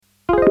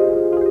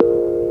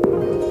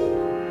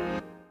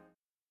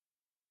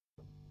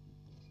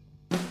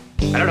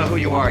who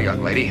you are,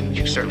 young lady, but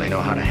you certainly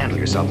know how to handle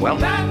yourself well.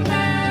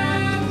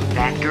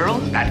 Batgirl?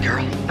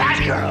 Batgirl?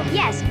 Batgirl!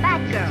 Yes,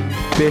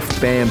 Batgirl.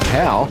 Biff Bam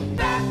Pow.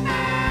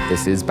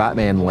 This is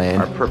Batman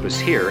Land. Our purpose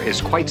here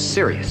is quite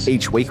serious.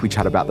 Each week we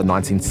chat about the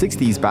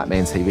 1960s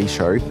Batman TV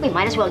show. We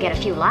might as well get a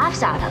few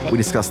laughs out of it. We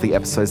discuss the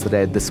episodes that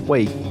aired this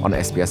week on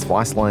SBS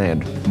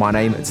Viceland. My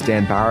name is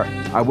Dan Barrett.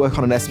 I work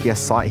on an SBS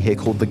site here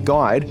called The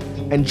Guide,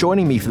 and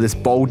joining me for this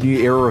bold new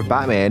era of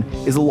Batman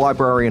is a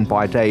librarian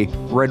by day,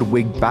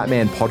 red-wigged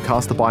Batman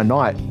podcaster by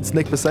night. It's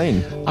Nick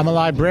Bassine. I'm a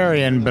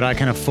librarian, but I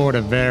can afford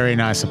a very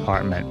nice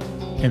apartment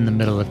in the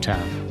middle of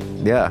town.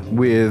 Yeah,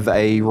 with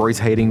a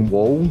rotating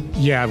wall.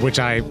 Yeah, which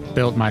I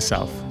built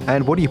myself.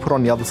 And what do you put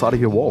on the other side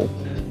of your wall?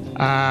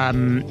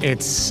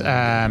 It's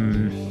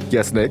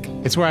Yes, Nick.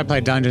 It's where I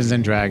play Dungeons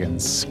and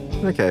Dragons.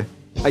 Okay.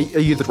 Are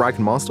you the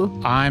Dragon Master?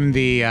 I'm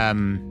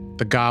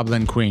the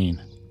Goblin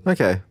Queen.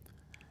 Okay.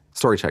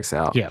 Story checks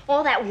out. Yeah.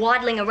 All that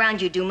waddling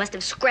around you do must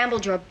have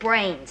scrambled your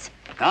brains.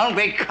 Don't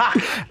be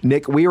cocky.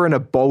 Nick, we are in a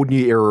bold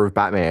new era of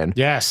Batman.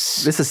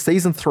 Yes. This is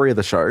season 3 of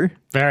the show.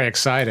 Very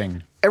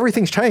exciting.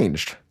 Everything's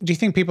changed. Do you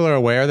think people are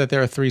aware that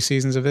there are 3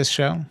 seasons of this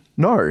show?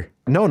 No.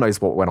 No one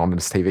knows what went on in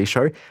this TV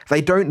show.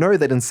 They don't know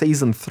that in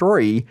season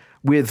 3,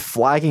 with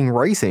flagging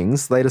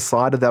ratings, they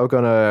decided they were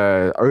going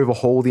to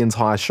overhaul the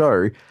entire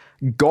show.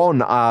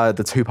 Gone are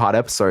the 2-part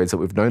episodes that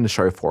we've known the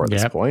show for at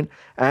this point.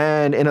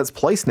 And in its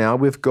place now,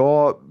 we've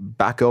got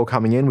Batgirl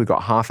coming in. We've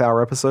got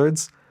half-hour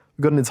episodes.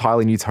 We've got an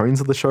entirely new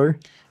tones of the show.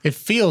 It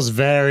feels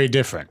very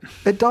different.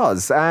 It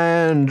does.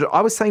 And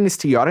I was saying this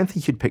to you. I don't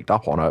think you'd picked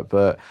up on it,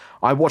 but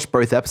I watched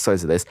both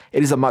episodes of this.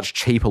 It is a much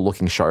cheaper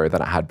looking show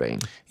than it had been.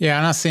 Yeah,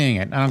 I'm not seeing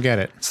it. I don't get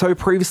it. So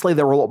previously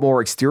there were a lot more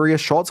exterior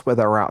shots where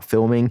they were out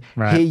filming.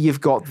 Right. Here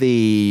you've got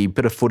the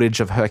bit of footage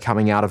of her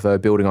coming out of her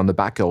building on the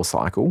Batgirl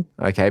cycle.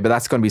 Okay, but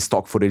that's going to be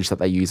stock footage that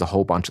they use a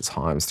whole bunch of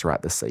times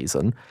throughout this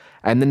season.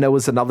 And then there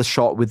was another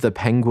shot with the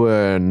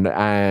Penguin,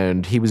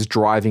 and he was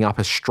driving up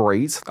a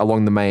street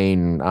along the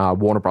main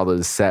Warner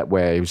Brothers set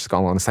where he was just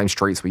going along the same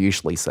streets we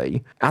usually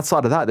see.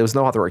 Outside of that, there was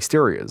no other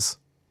exteriors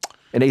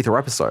in either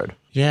episode.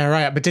 Yeah,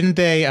 right. But didn't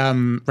they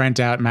rent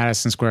out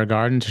Madison Square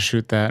Garden to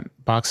shoot that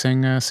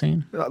boxing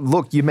scene?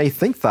 Look, you may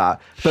think that,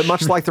 but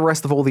much like the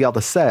rest of all the other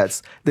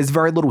sets, there's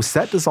very little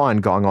set design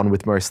going on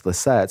with most of the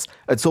sets.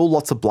 It's all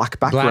lots of black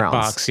backgrounds. Black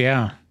box,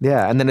 yeah.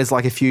 Yeah, and then there's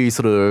like a few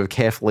sort of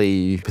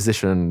carefully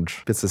positioned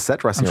bits of set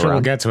dressing I'm sure around.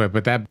 we'll get to it,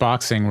 but that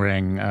boxing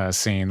ring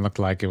scene looked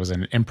like it was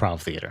an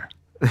improv theater.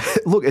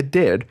 Look, it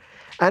did.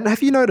 And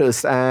have you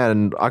noticed,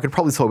 and I could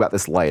probably talk about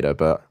this later,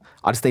 but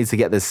I just need to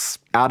get this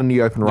out in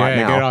the open right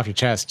now. Get it off your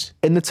chest.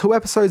 In the 2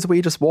 episodes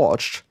we just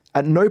watched,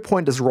 at no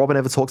point does Robin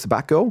ever talk to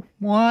Batgirl.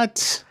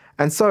 What?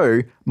 And so,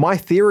 my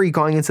theory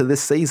going into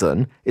this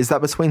season is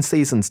that between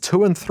seasons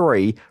 2 and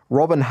 3,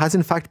 Robin has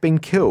in fact been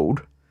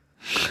killed.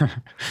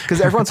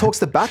 Because everyone talks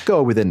to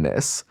Batgirl within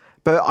this,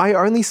 but I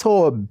only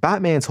saw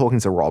Batman talking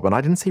to Robin. I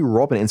didn't see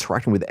Robin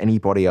interacting with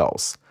anybody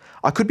else.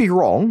 I could be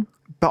wrong,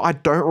 but I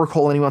don't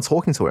recall anyone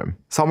talking to him.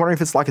 So I'm wondering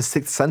if it's like a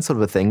Sixth Sense sort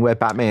of a thing where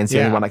Batman's the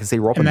only one that can see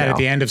Robin And then now. at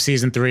the end of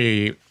season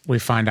 3, we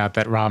find out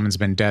that Robin's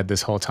been dead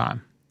this whole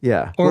time.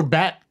 Yeah. Or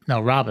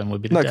Robin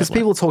would be the No, dead because one.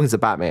 people are talking to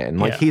Batman.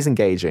 Like, Yeah. he's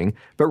engaging,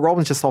 but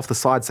Robin's just off the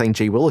side saying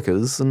gee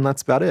willikers, and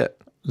that's about it.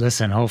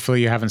 Listen,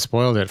 hopefully you haven't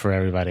spoiled it for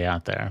everybody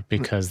out there,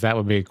 because that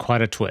would be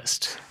quite a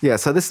twist. Yeah,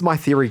 so this is my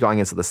theory going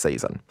into the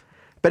season.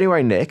 But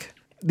anyway, Nick,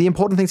 the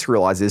important thing to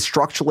realize is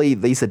structurally,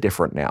 these are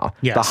different now.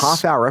 Yes. The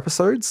half-hour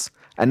episodes,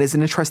 and there's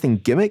an interesting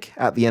gimmick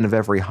at the end of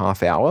every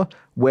half hour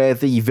where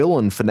the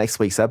villain for next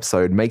week's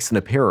episode makes an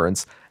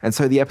appearance, and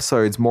so the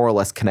episodes more or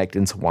less connect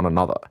into one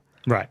another.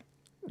 Right.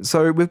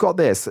 So we've got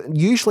this.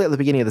 Usually at the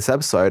beginning of this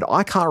episode,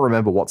 I can't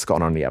remember what's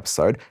gone on in the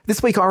episode.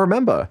 This week I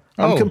remember.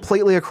 I'm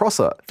completely across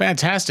it.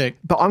 Fantastic.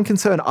 But I'm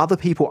concerned other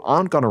people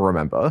aren't going to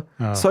remember.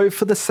 So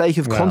for the sake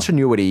of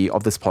continuity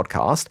of this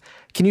podcast,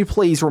 can you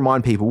please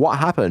remind people what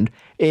happened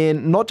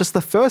in not just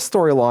the first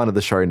storyline of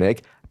the show,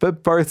 Nick,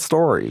 but both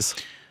stories?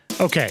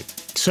 Okay,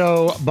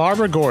 so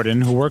Barbara Gordon,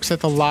 who works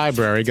at the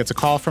library, gets a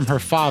call from her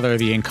father,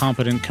 the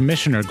incompetent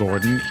Commissioner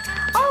Gordon.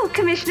 Oh,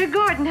 Commissioner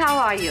Gordon, how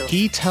are you?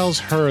 He tells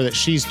her that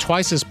she's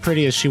twice as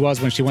pretty as she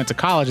was when she went to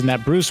college and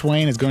that Bruce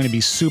Wayne is going to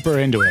be super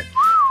into it.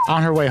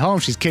 On her way home,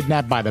 she's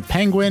kidnapped by the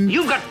Penguin.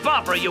 You got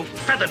Barbara, you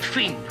feathered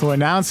fiend. Who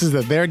announces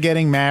that they're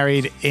getting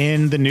married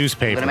in the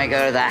newspaper. Gonna make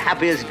her the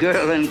happiest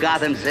girl in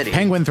Gotham City.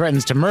 Penguin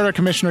threatens to murder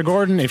Commissioner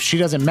Gordon. If she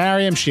doesn't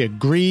marry him, she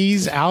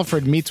agrees.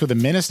 Alfred meets with a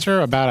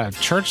minister about a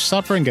church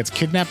supper and gets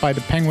kidnapped by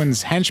the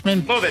Penguin's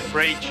henchmen. Move it,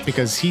 Breach.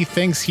 Because he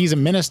thinks he's a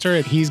minister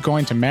and he's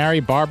going to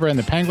marry Barbara and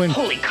the Penguin.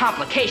 Holy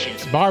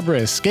complications. Barbara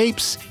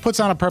escapes, puts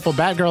on a purple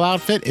Batgirl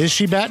outfit. Is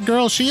she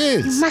Batgirl? She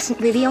is. You mustn't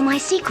reveal my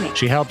secret.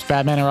 She helps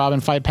Batman and Robin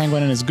fight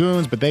Penguin and his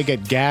goons, but they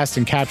get gassed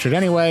and captured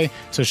anyway,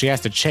 so she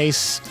has to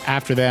chase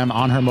after them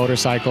on her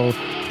motorcycle.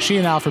 She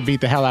and Alfred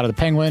beat the hell out of the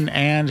Penguin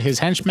and his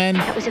henchmen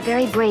That was a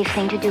very brave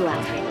thing to do,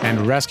 Alfred.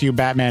 and rescue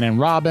Batman and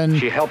Robin.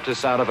 She helped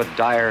us out of a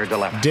dire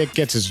dilemma. Dick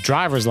gets his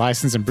driver's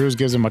license and Bruce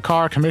gives him a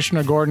car.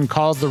 Commissioner Gordon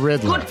calls the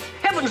Riddler. Good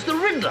heavens, the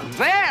Riddler. them.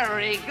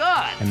 Very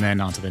good. And then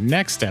on to the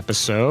next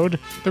episode.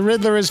 The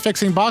Riddler is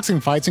fixing boxing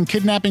fights and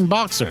kidnapping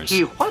boxers.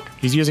 You what?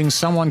 He's using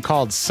someone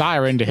called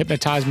Siren to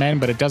hypnotize men,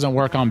 but it doesn't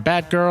work on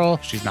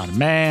Batgirl. She's not a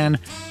man.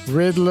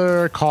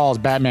 Riddler calls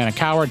Batman a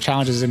coward,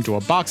 challenges him to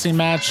a boxing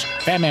match.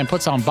 Batman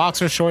puts on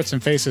boxer shorts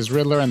and faces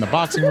Riddler in the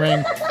boxing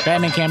ring.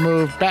 Batman can't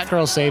move.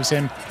 Batgirl saves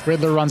him.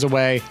 Riddler runs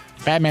away.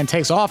 Batman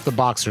takes off the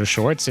boxer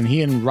shorts, and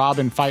he and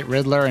Robin fight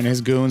Riddler and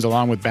his goons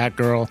along with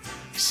Batgirl.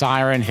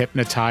 Siren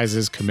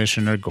hypnotizes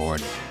Commissioner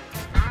Gordon.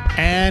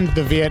 And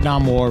the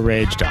Vietnam War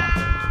raged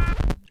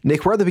on.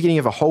 Nick, we're at the beginning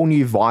of a whole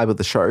new vibe of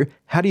the show.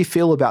 How do you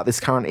feel about this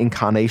current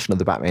incarnation of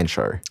the Batman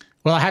show?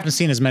 Well, I haven't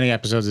seen as many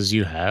episodes as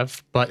you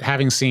have, but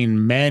having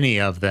seen many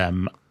of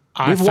them,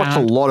 We've watched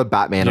a lot of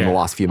Batman in the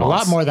last few months. A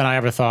lot more than I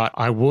ever thought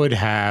I would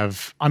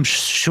have. I'm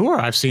sure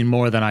I've seen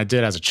more than I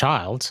did as a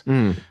child.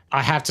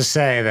 I have to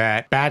say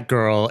that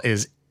Batgirl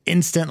is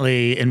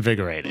instantly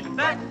invigorating.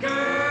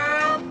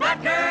 Batgirl,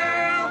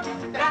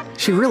 Batgirl.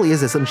 She really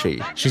is, isn't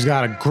she? She's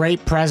got a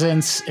great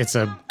presence. It's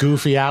a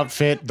goofy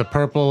outfit, the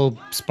purple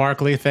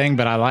sparkly thing,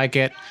 but I like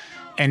it.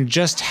 And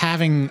just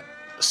having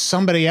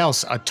somebody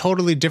else, a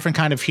totally different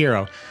kind of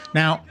hero.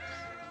 Now,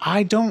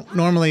 I don't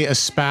normally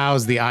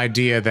espouse the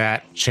idea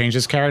that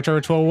changes character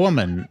to a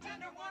woman.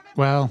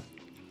 Well,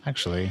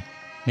 actually,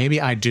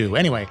 maybe I do.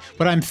 Anyway,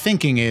 what I'm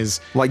thinking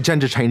is... Like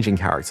gender-changing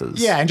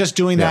characters. Yeah, and just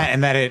doing that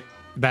and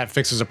that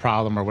fixes a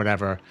problem or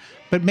whatever.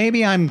 But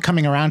maybe I'm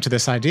coming around to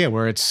this idea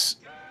where it's...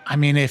 I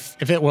mean, if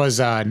it was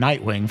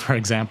Nightwing, for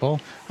example,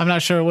 I'm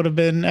not sure it would have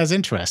been as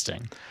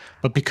interesting.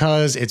 But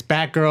because it's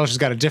Batgirl, she's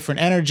got a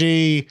different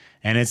energy,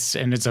 and it's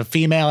a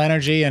female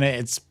energy, and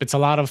it's a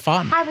lot of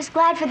fun. I was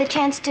glad for the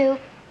chance to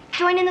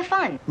join in the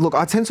fun. Look,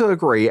 I tend to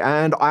agree,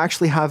 and I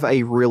actually have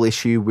a real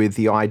issue with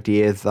the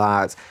idea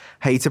that,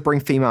 hey, to bring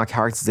female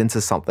characters into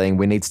something,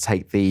 we need to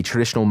take the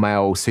traditional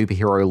male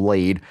superhero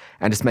lead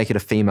and just make it a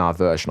female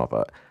version of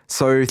it.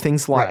 So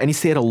things like, and you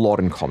see it a lot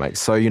in comics.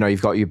 So,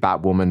 you've got your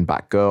Batwoman,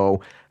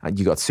 Batgirl,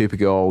 you got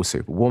Supergirl,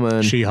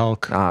 Superwoman.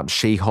 She-Hulk.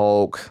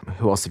 She-Hulk.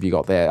 Who else have you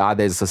got there?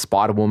 There's a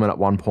Spider-Woman at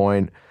one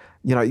point.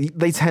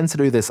 They tend to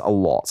do this a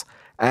lot.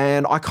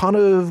 And I kind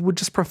of would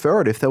just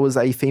prefer it if there was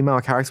a female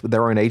character with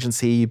their own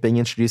agency being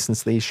introduced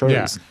into these shows.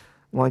 Yeah.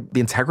 Like, the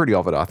integrity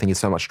of it, I think, is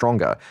so much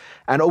stronger.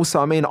 And also,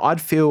 I mean, I'd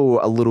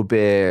feel a little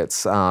bit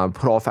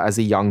put off as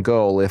a young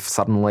girl if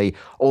suddenly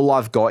all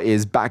I've got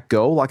is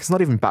Batgirl. Like, it's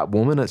not even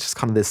Batwoman. It's just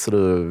kind of this sort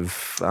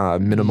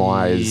of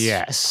minimized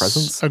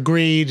presence.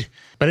 Agreed.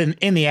 But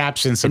in the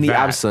absence of In the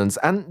absence.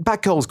 And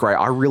Batgirl's great.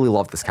 I really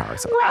love this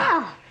character.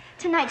 Well,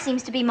 tonight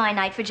seems to be my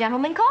night for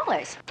gentlemen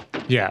callers.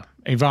 Yeah.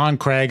 Yvonne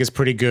Craig is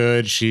pretty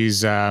good.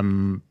 She's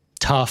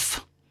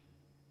tough,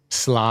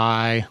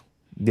 sly.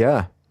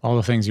 Yeah. All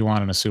the things you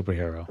want in a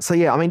superhero. So,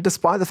 yeah, I mean,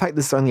 despite the fact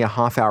this is only a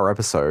half-hour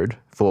episode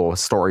for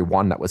story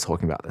 1 that we're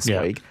talking about this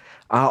week,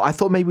 I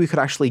thought maybe we could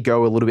actually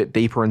go a little bit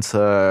deeper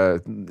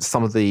into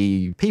some of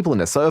the people in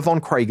this. So Yvonne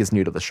Craig is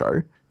new to the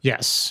show.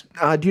 Yes.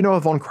 Do you know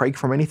Yvonne Craig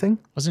from anything?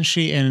 Wasn't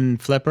she in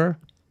Flipper?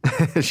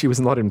 She was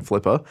not in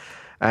Flipper.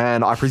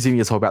 And I presume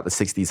you're talking about the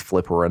 60s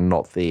Flipper and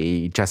not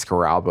the Jessica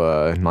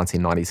Alba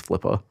 1990s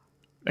Flipper.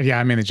 Yeah,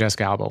 I mean the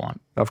Jessica Alba one.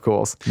 Of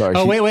course. No.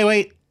 Oh,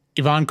 wait.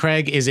 Yvonne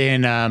Craig is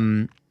in,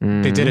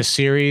 they did a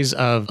series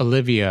of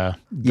Olivia,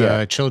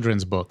 the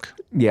children's book.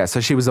 Yeah, so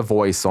she was a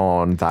voice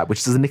on that,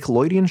 which is a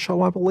Nickelodeon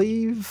show, I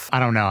believe. I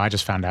don't know. I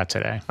just found out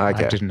today.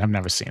 Okay. I've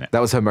never seen it. That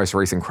was her most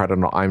recent credit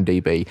on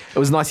IMDb. It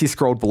was nice you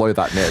scrolled below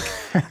that, Nick.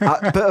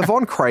 But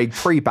Yvonne Craig,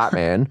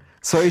 pre-Batman,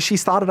 so she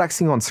started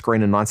acting on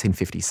screen in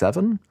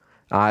 1957.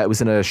 It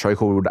was in a show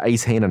called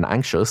 18 and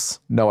Anxious.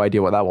 No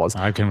idea what that was.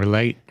 I can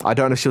relate. I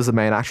don't know if she was a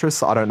main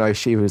actress. I don't know if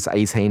she was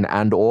 18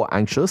 and or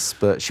anxious,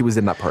 but she was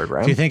in that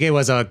program. Do you think it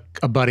was a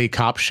buddy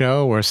cop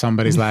show where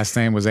somebody's last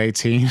name was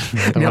 18?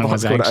 The one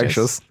was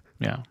anxious.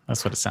 Yeah,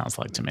 that's what it sounds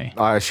like to me.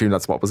 I assume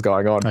that's what was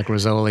going on. Like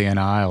Rizzoli and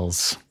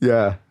Isles.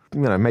 Yeah.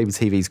 Maybe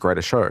TV's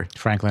greatest show.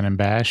 Franklin and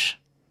Bash.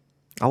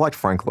 I liked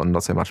Franklin,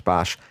 not so much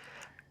Bash.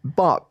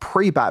 But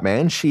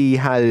pre-Batman, she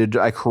had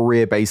a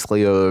career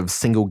basically of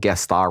single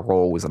guest star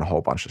roles in a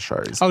whole bunch of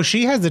shows. Oh,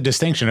 she has the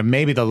distinction of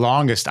maybe the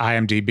longest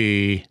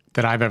IMDb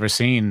that I've ever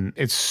seen.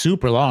 It's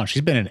super long.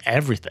 She's been in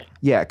everything.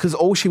 Yeah, because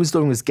all she was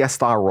doing was guest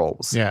star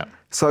roles. Yeah.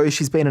 So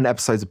she's been in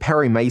episodes of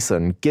Perry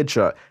Mason,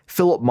 Gidget,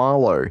 Philip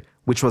Marlowe,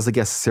 which was a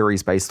guest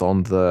series based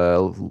on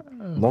the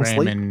Long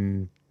Sleep.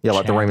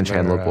 The Raymond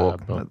Chandler book.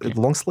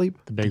 Long Sleep?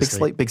 The Big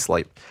Sleep. Big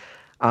Sleep.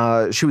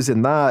 She was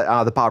in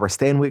that, the Barbara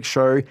Stanwyck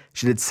show.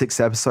 She did 6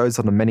 episodes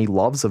on The Many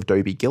Loves of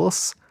Dobie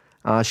Gillis.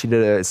 She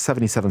did a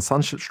 77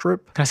 Sunset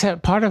Strip. Can I say,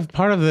 part of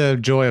the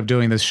joy of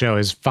doing this show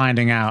is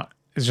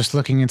just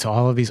looking into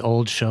all of these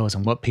old shows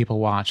and what people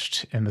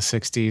watched in the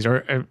 60s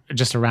or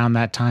just around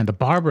that time. The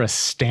Barbara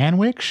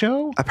Stanwyck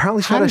show?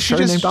 Apparently she had a show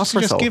named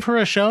after herself. Just give her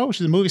a show?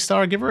 She's a movie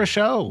star. Give her a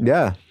show.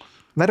 Yeah.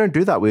 They don't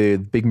do that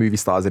with big movie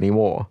stars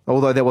anymore.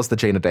 Although there was the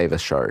Gina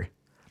Davis show.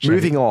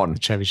 Moving on. The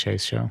Chevy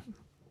Chase show.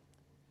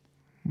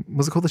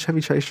 Was it called the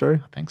Chevy Chase show?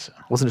 I think so.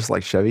 Wasn't it just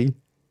like Chevy?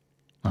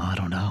 Oh, I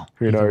don't know.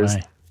 Who knows?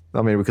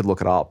 I mean, we could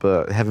look it up,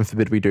 but heaven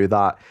forbid we do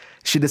that.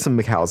 She did some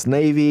McHale's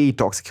Navy,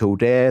 Dr.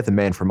 Kildare, The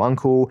Man from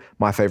U.N.C.L.E.,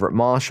 My Favorite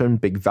Martian,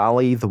 Big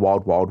Valley, The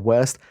Wild Wild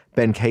West,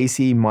 Ben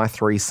Casey, My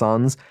Three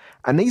Sons.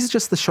 And these are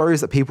just the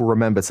shows that people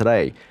remember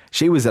today.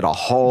 She was at a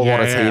whole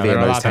lot of TV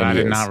in those 10 years. I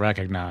did not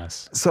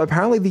recognize. So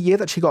apparently the year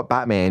that she got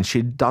Batman,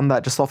 she'd done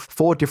that just off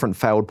 4 different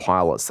failed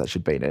pilots that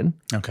she'd been in.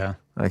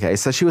 Okay,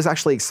 so she was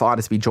actually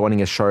excited to be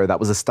joining a show that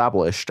was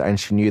established, and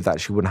she knew that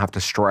she wouldn't have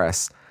to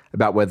stress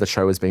about whether the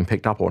show was being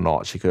picked up or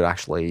not. She could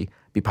actually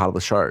be part of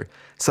the show.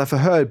 So for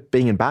her,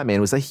 being in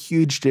Batman was a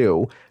huge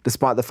deal,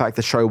 despite the fact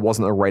the show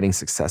wasn't a rating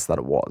success that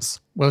it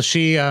was. Well,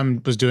 she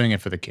was doing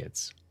it for the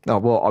kids. Oh,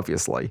 well,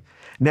 obviously.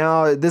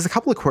 Now, there's a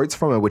couple of quotes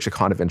from her which are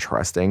kind of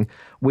interesting,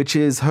 which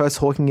is her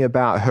talking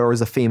about her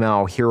as a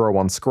female hero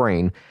on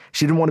screen.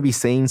 She didn't want to be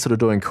seen sort of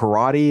doing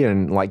karate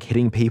and like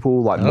hitting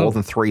people like more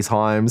than 3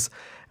 times.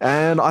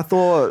 And I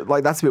thought,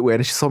 like, that's a bit weird.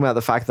 And she's talking about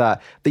the fact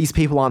that these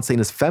people aren't seen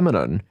as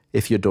feminine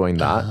if you're doing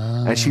that.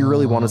 And she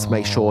really wanted to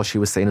make sure she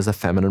was seen as a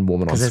feminine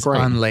woman on screen.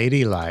 It's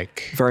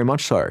unladylike. Very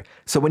much so.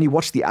 So when you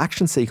watch the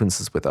action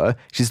sequences with her,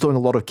 she's doing a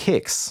lot of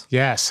kicks.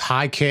 Yes,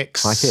 high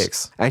kicks. High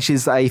kicks. And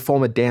she's a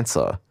former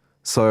dancer.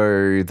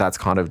 So that's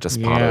kind of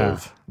just part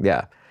of,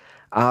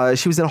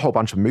 she was in a whole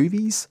bunch of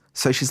movies.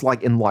 So she's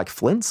like in like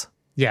Flint.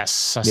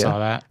 Yes, I saw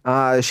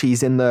that.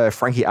 She's in the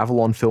Frankie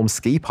Avalon film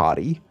Ski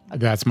Party.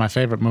 That's my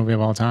favorite movie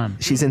of all time.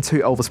 She's in 2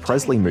 Elvis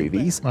Presley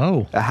movies.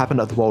 Oh. It Happened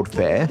at the World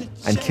Fair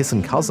and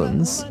Kissin'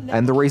 Cousins.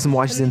 And the reason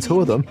why she's in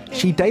 2 of them,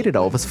 she dated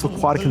Elvis for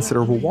quite a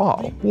considerable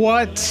while.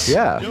 What?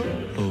 Yeah.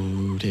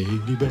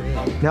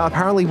 Now,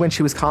 apparently when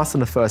she was cast in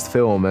the first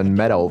film and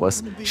met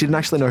Elvis, she didn't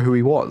actually know who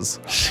he was.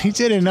 She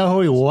didn't know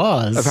who he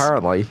was?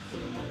 Apparently.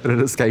 But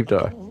it escaped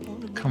her.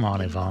 Come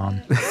on,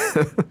 Yvonne.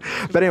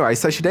 But anyway,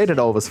 so she dated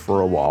Elvis for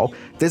a while.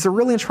 There's a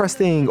really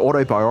interesting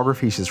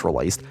autobiography she's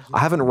released. I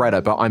haven't read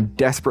it, but I'm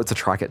desperate to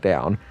track it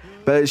down.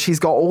 But she's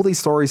got all these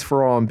stories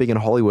from being in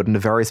Hollywood and the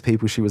various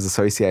people she was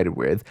associated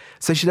with.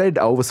 So she dated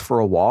Elvis for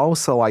a while.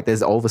 So like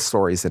there's Elvis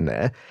stories in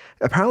there.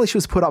 Apparently she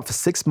was put up for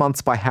 6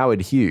 months by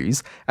Howard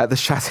Hughes at the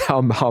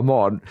Chateau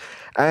Marmont.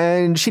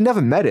 And she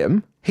never met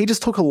him. He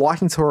just took a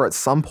liking to her at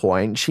some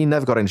point. She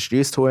never got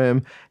introduced to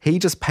him. He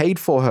just paid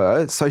for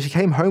her. So she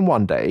came home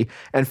one day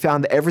and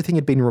found that everything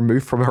had been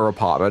removed from her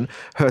apartment.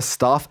 Her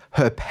stuff,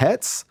 her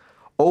pets,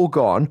 all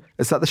gone.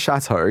 It's at the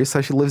chateau.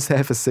 So she lives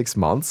there for 6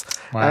 months.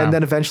 Wow. And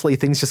then eventually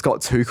things just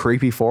got too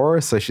creepy for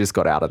her. So she just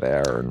got out of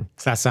there. And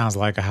that sounds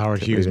like a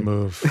Howard Hughes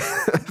move.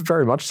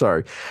 Very much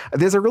so.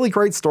 There's a really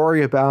great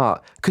story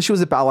about, because she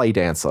was a ballet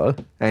dancer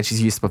and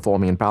she's used to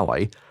performing in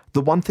ballet. The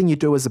one thing you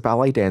do as a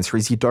ballet dancer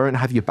is you don't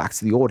have your back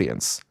to the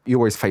audience. You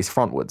always face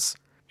frontwards.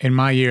 In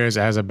my years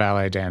as a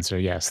ballet dancer,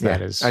 yes,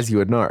 that is. As you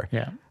would know.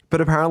 Yeah.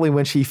 But apparently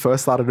when she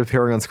first started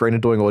appearing on screen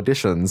and doing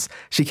auditions,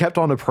 she kept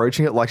on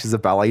approaching it like she's a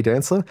ballet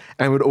dancer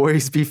and would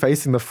always be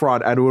facing the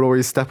front and would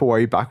always step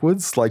away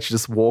backwards, like she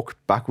just walk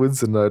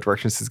backwards in the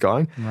direction she's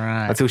going.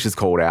 Right. Until she's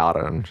called out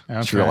and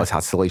she realized how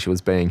silly she was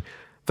being.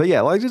 But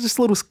yeah, like just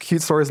little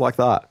cute stories like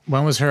that.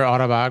 When was her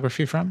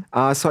autobiography from?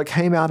 So it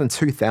came out in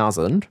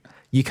 2000.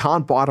 You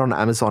can't buy it on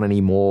Amazon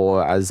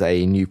anymore as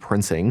a new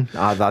printing.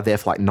 They're there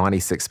for like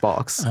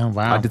 $96. Oh,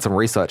 wow. I did some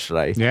research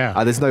today.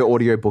 Yeah. There's no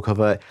audiobook of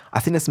it. I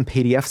think there's some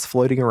PDFs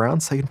floating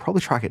around, so you can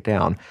probably track it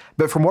down.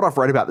 But from what I've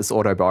read about this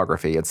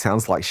autobiography, it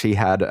sounds like she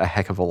had a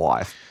heck of a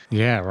life.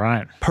 Yeah,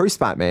 right.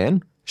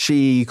 Post-Batman,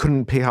 she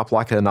couldn't pick up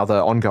like another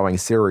ongoing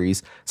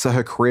series, so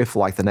her career for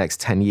like the next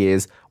 10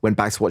 years went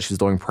back to what she was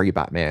doing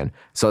pre-Batman.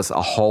 So it's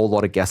a whole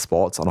lot of guest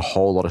spots on a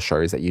whole lot of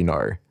shows that you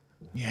know.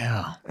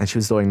 Yeah. And she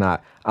was doing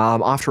that.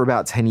 After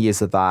about 10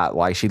 years of that,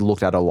 like she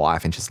looked at her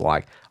life and she's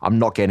like, I'm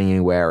not getting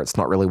anywhere. It's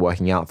not really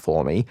working out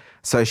for me.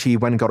 So she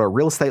went and got a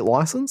real estate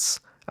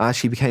license.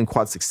 She became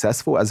quite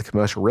successful as a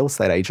commercial real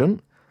estate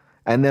agent.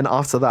 And then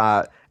after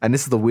that, and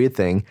this is the weird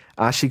thing,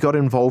 she got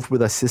involved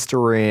with her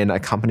sister in a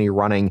company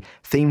running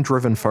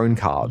theme-driven phone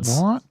cards.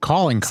 What?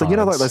 Calling cards? So you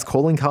know like those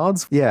calling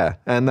cards? Yeah.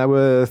 And they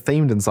were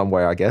themed in some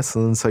way, I guess.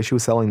 And so she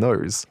was selling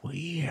those.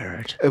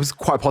 Weird. It was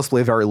quite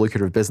possibly a very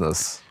lucrative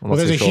business. Well,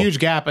 there's a huge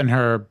gap in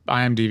her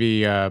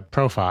IMDb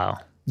profile.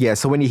 Yeah,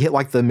 so when you hit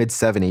like the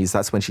mid-70s,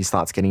 that's when she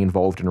starts getting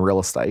involved in real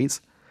estate.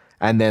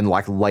 And then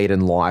like late in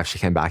life, she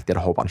came back, did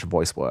a whole bunch of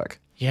voice work.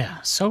 Yeah,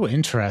 so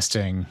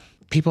interesting.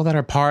 People that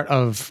are part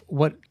of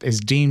what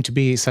is deemed to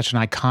be such an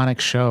iconic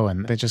show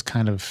and they just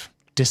kind of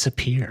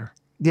disappear.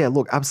 Yeah,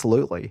 look,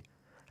 absolutely.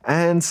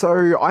 And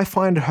so I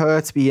find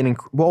her to be the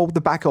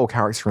Batgirl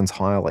character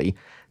entirely,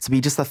 to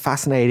be just a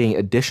fascinating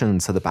addition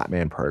to the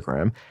Batman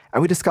program.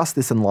 And we discussed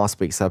this in last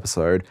week's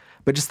episode,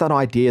 but just that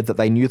idea that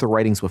they knew the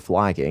ratings were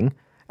flagging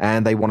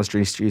and they wanted to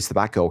introduce the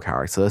Batgirl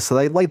character. So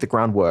they laid the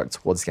groundwork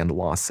towards the end of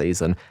last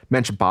season,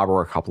 mentioned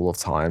Barbara a couple of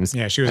times.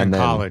 Yeah, she was in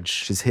college.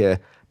 She's here.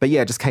 But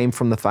yeah, it just came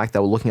from the fact they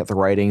were looking at the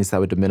ratings, they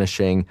were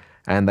diminishing,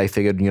 and they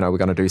figured, we're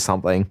going to do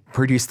something.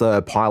 Produced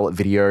a pilot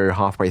video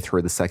halfway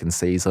through the second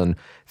season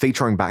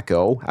featuring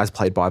Batgirl, as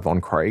played by Von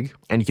Craig.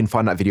 And you can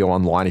find that video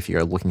online if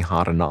you're looking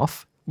hard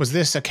enough. Was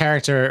this a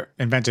character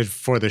invented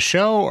for the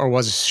show, or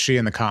was she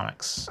in the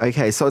comics?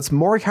 Okay, so it's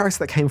more a character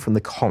that came from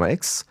the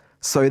comics.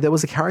 So there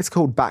was a character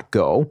called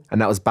Batgirl,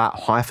 and that was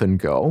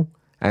Bat-Girl.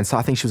 And so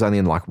I think she was only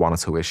in like 1 or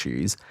 2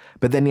 issues.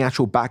 But then the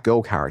actual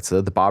Batgirl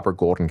character, the Barbara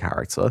Gordon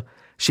character,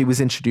 she was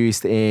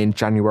introduced in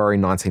January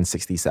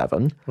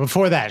 1967.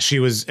 Before that, she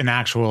was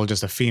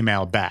just a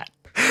female bat.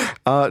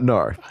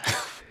 No.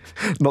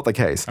 Not the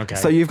case. Okay.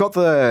 So you've got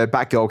the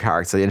Batgirl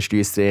character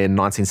introduced in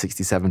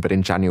 1967, but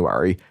in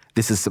January.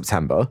 This is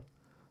September.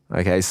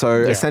 Okay, so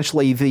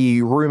essentially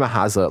the rumor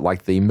has it,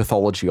 like the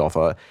mythology of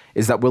it,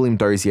 is that William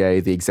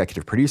Dozier, the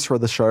executive producer of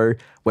the show,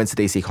 went to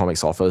DC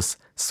Comics office,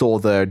 saw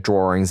the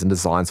drawings and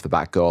designs for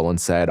Batgirl and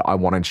said, I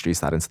want to introduce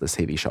that into the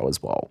TV show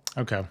as well.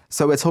 Okay.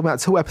 So we're talking about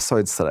 2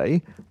 episodes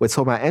today. We're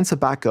talking about Enter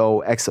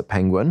Batgirl, Exit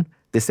Penguin.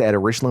 This aired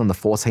originally on the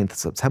 14th of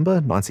September,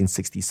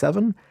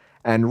 1967.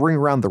 And Ring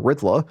Around the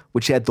Riddler,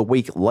 which aired the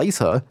week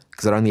later,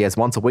 because it only airs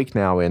once a week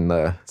now in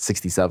the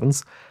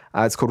 67s.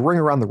 It's called Ring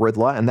Around the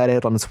Riddler, and that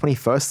aired on the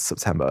 21st of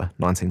September,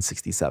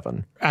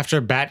 1967. After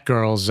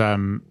Batgirl's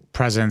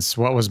presence,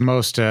 what was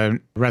most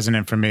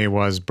resonant for me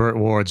was Burt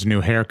Ward's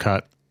new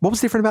haircut. What was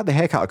different about the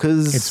haircut?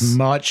 Because it's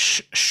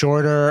much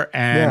shorter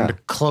and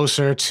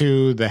closer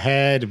to the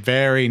head,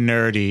 very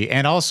nerdy,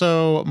 and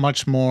also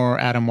much more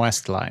Adam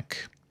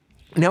West-like.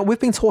 Now, we've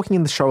been talking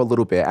in the show a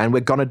little bit, and we're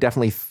going to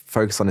definitely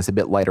focus on this a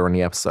bit later in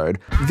the episode.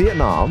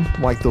 Vietnam,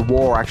 like the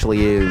war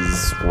actually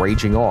is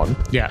raging on.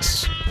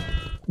 Yes.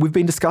 We've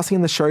been discussing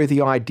in the show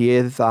the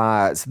idea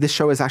that this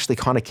show is actually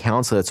kind of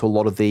counter to a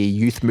lot of the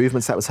youth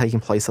movements that were taking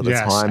place at the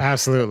time. Yes,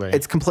 absolutely.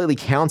 It's completely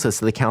counter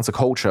to the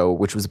counterculture,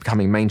 which was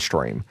becoming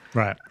mainstream.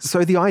 Right.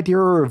 So the idea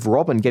of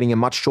Robin getting a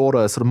much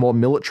shorter, sort of more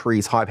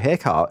military type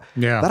haircut,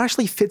 that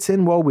actually fits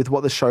in well with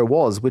what the show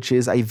was, which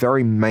is a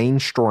very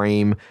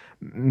mainstream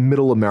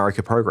middle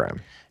America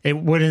program. It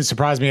wouldn't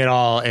surprise me at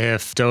all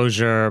if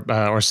Dozier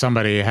or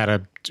somebody had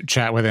a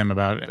chat with him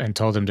about it and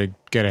told him to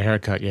get a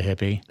haircut, you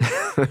hippie.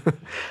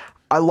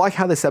 I like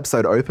how this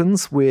episode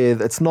opens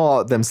with, it's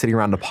not them sitting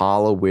around a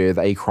parlor with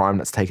a crime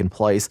that's taken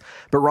place,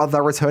 but rather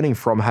they're returning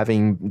from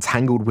having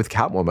tangled with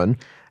Catwoman.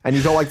 And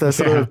you've got like the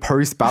sort of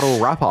post-battle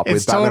wrap-up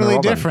with Batman and Robin. It's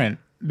totally different.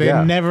 They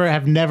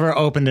have never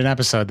opened an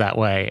episode that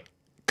way,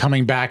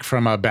 coming back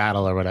from a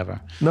battle or whatever.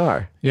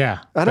 No. Yeah.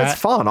 And it's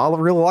fun. I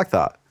really like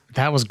that.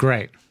 That was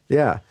great.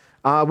 Yeah.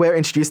 We're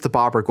introduced to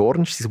Barbara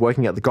Gordon. She's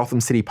working at the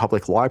Gotham City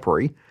Public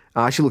Library.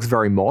 She looks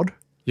very mod.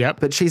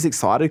 Yep. But she's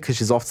excited because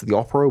she's off to the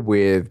opera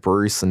with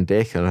Bruce and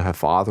Dick and her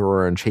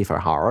father and Chief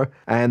O'Hara.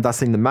 And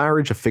thus in the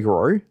marriage of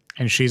Figaro.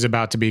 And she's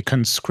about to be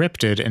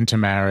conscripted into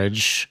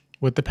marriage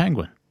with the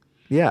Penguin.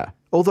 Yeah.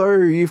 Although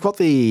you've got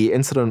the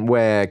incident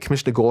where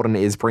Commissioner Gordon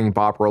is bringing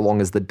Barbara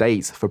along as the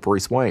date for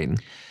Bruce Wayne.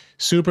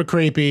 Super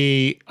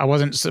creepy. I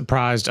wasn't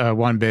surprised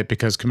one bit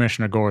because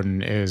Commissioner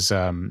Gordon is,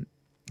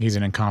 he's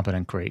an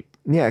incompetent creep.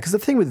 Yeah, because the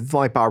thing with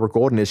like Barbara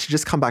Gordon is she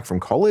just come back from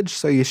college,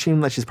 so you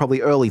assume that she's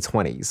probably early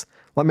 20s.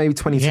 Like maybe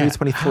 22,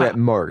 23 at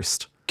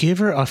most. Give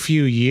her a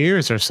few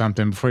years or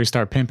something before you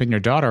start pimping your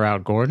daughter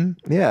out, Gordon.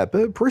 Yeah,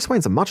 but Bruce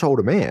Wayne's a much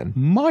older man.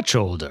 Much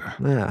older.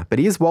 Yeah, but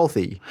he is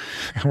wealthy.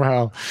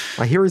 Well,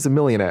 I hear he's a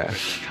millionaire.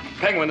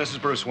 Penguin, this is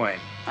Bruce Wayne.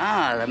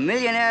 Ah, the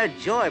millionaire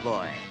joy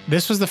boy.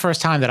 This was the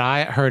first time that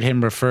I heard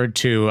him referred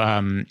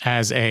to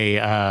as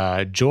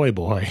a joy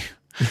boy.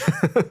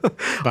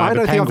 I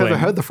don't think I've ever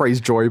heard the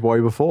phrase joy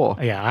boy before.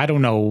 Yeah, I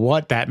don't know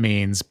what that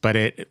means, but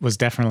it was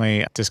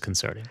definitely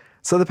disconcerting.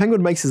 So the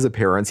Penguin makes his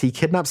appearance. He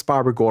kidnaps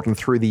Barbara Gordon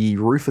through the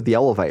roof of the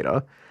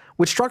elevator,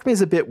 which struck me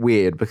as a bit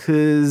weird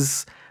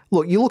because,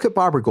 look, you look at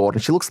Barbara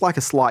Gordon, she looks like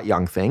a slight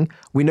young thing.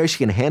 We know she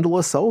can handle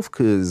herself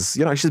because,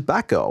 you know, she's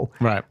Batgirl.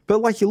 Right.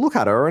 But, like, you look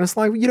at her and it's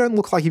like, you don't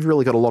look like you've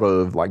really got a lot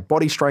of, like,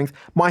 body strength.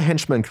 My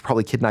henchman could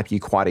probably kidnap you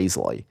quite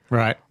easily.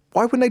 Right.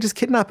 Why wouldn't they just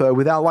kidnap her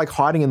without, like,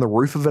 hiding in the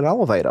roof of an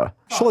elevator?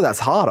 Surely that's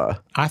harder.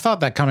 I thought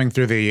that coming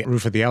through the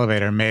roof of the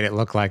elevator made it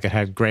look like it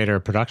had greater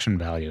production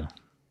value.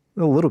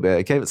 A little bit.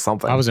 It gave it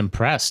something. I was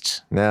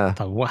impressed. Yeah. I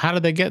thought, well, how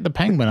did they get the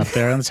Penguin up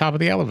there on the top of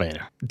the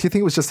elevator? Do you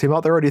think it was just him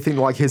up there, or do you think,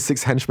 like, his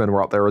 6 henchmen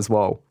were up there as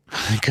well?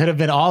 It could have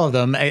been all of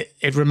them.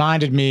 It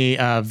reminded me,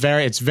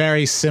 it's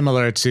very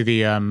similar to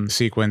the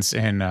sequence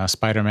in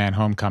Spider-Man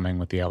Homecoming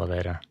with the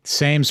elevator.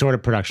 Same sort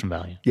of production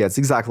value. Yeah, it's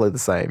exactly the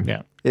same.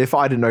 Yeah. If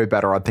I didn't know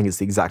better, I'd think it's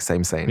the exact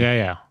same scene.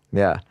 Yeah.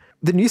 Yeah.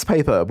 The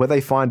newspaper where they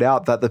find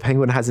out that the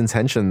Penguin has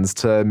intentions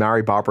to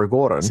marry Barbara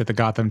Gordon. Is it the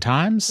Gotham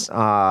Times?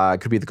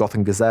 Could be the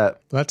Gotham Gazette.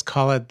 Let's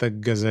call it the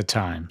Gazette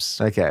Times.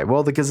 Okay.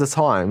 Well, the Gazette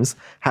Times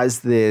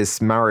has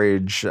this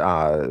marriage.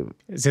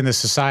 It's in the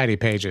society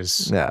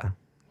pages. Yeah.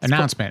 Marriage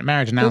announcement.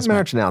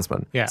 Marriage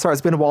announcement. Yeah. Sorry,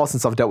 it's been a while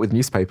since I've dealt with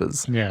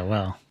newspapers. Yeah,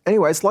 well.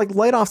 Anyway, it's like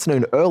late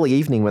afternoon, early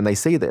evening when they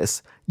see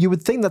this. You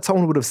would think that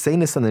someone would have seen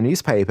this in the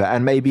newspaper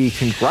and maybe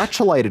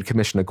congratulated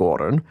Commissioner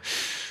Gordon.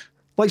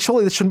 Like,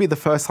 surely this shouldn't be the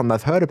first time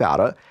they've heard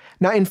about it.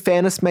 Now, in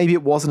fairness, maybe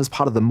it wasn't as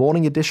part of the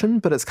morning edition,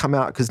 but it's come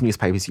out because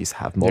newspapers used to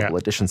have multiple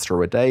editions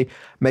through a day.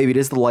 Maybe it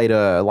is the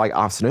later, like,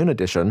 afternoon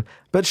edition,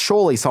 but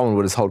surely someone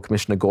would have told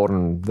Commissioner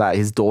Gordon that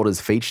his daughter's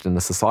featured in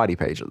the society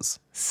pages.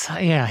 So,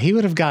 yeah, he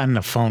would have gotten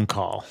a phone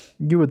call.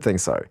 You would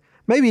think so.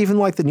 Maybe even,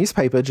 like, the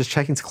newspaper just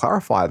checking to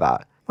clarify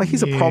that. Like,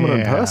 he's a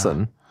prominent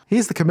person.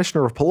 He's the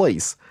commissioner of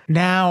police.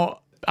 Now,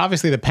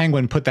 obviously the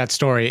Penguin put that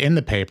story in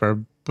the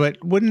paper,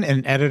 but wouldn't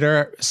an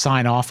editor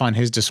sign off on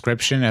his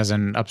description as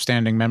an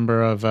upstanding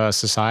member of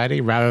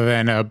society rather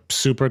than a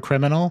super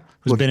criminal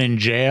who's been in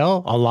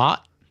jail a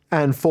lot?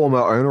 And former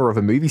owner of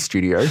a movie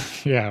studio.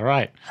 Yeah,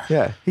 right.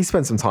 Yeah, he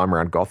spent some time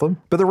around Gotham.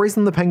 But the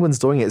reason the Penguin's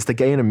doing it is to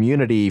gain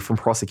immunity from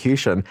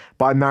prosecution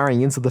by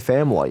marrying into the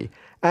family.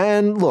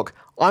 And look,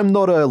 I'm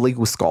not a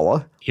legal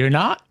scholar. You're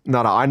not?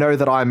 No, I know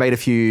that I made a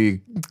few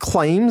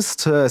claims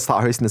to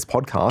start hosting this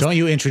podcast. Don't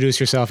you introduce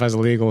yourself as a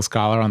legal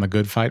scholar on the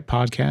Good Fight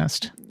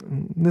podcast?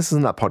 This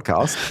isn't that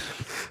podcast.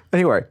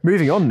 Anyway,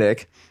 moving on,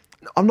 Nick.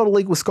 I'm not a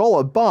legal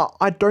scholar, but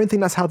I don't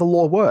think that's how the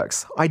law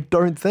works. I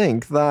don't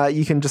think that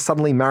you can just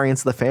suddenly marry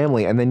into the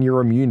family and then you're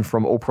immune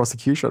from all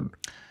prosecution.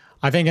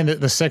 I think in the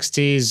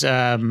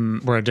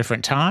 60s were a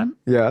different time.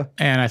 Yeah.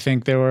 And I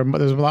think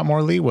there's a lot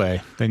more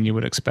leeway than you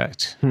would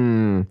expect.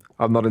 I'm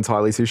not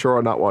entirely too sure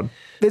on that one.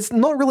 There's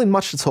not really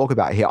much to talk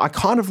about here. I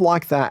kind of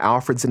like that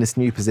Alfred's in this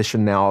new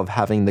position now of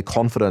having the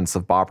confidence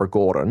of Barbara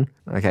Gordon,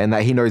 okay, and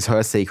that he knows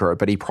her secret,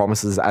 but he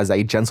promises as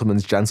a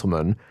gentleman's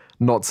gentleman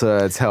not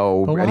to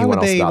tell anyone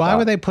else about that. Why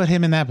would they put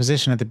him in that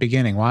position at the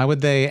beginning? Why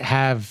would they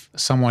have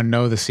someone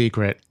know the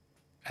secret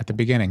at the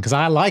beginning? Because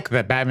I like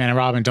that Batman and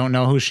Robin don't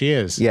know who she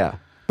is. Yeah.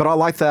 But I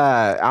like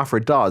that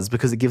Alfred does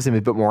because it gives him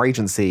a bit more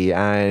agency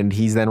and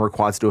he's then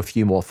required to do a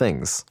few more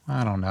things.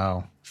 I don't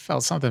know.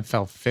 Something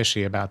felt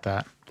fishy about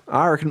that.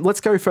 I reckon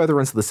let's go further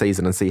into the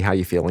season and see how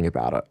you're feeling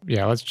about it.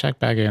 Yeah, let's check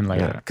back in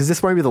later. Because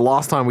this won't be the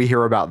last time we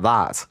hear about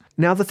that.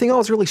 Now, the thing I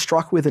was really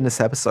struck with in this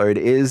episode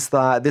is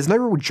that there's no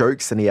real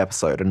jokes in the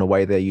episode in the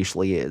way there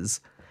usually is.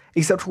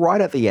 Except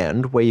right at the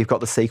end where you've got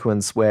the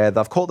sequence where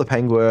they've caught the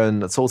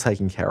Penguin, it's all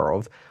taken care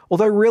of.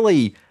 Although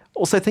really,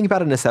 also think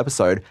about it in this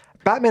episode,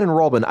 Batman and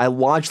Robin are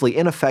largely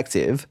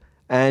ineffective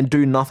and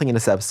do nothing in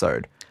this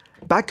episode.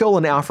 Batgirl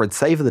and Alfred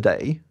save the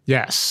day.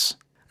 Yes.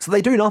 So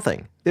they do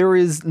nothing. There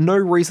is no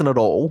reason at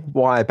all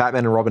why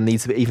Batman and Robin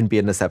needs to even be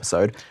in this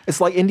episode.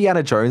 It's like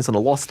Indiana Jones and a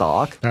Lost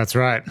Ark. That's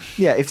right.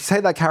 Yeah, if you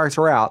take that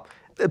character out,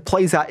 it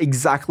plays out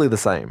exactly the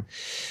same.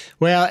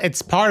 Well,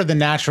 it's part of the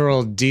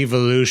natural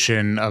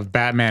devolution of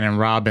Batman and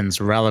Robin's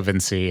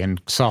relevancy in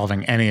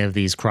solving any of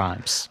these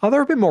crimes. Oh,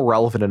 they're a bit more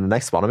relevant in the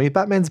next one. I mean,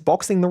 Batman's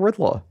boxing the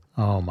Riddler.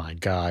 Oh my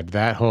God,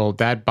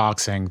 that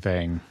boxing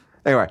thing.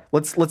 Anyway,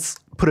 let's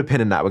put a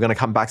pin in that. We're going to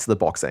come back to the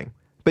boxing.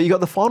 But you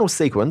got the final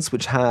sequence,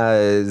 which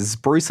has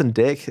Bruce and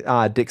Dick.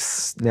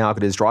 Dick's now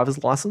got his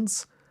driver's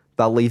license.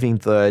 They're leaving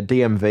the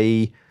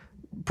DMV.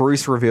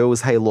 Bruce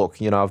reveals, hey,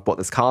 look, I've bought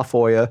this car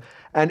for you.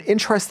 And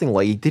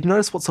interestingly, did you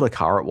notice what sort of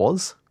car it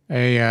was?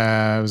 It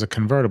was a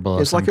convertible.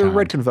 It's like a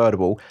red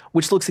convertible,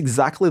 which looks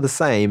exactly the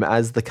same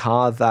as the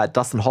car that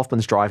Dustin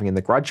Hoffman's driving in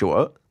The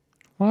Graduate.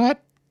 What?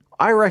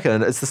 I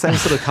reckon it's the same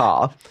sort of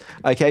car,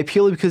 okay,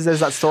 purely because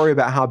there's that story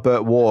about how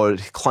Burt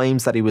Ward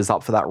claims that he was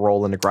up for that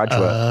role in The Graduate,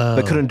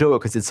 but couldn't do it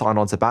because he'd signed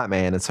on to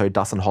Batman, and so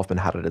Dustin Hoffman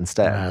had it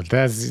instead.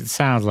 That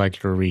sounds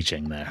like you're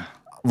reaching there.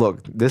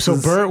 Look,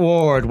 Burt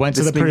Ward went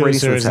to the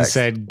producers and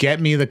said, get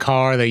me the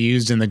car they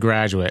used in The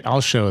Graduate. I'll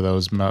show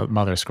those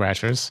mother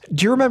scratchers.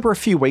 Do you remember a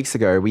few weeks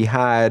ago, we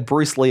had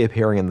Bruce Lee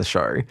appearing in the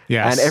show?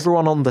 Yes. And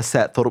everyone on the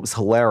set thought it was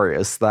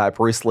hilarious that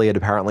Bruce Lee had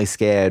apparently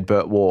scared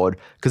Burt Ward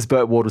because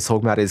Burt Ward was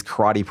talking about his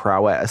karate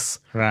prowess.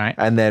 Right.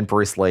 And then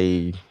Bruce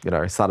Lee,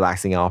 started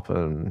acting up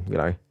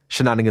and,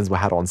 shenanigans were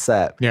had on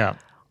set. Yeah.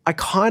 I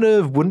kind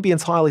of wouldn't be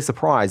entirely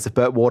surprised if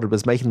Burt Ward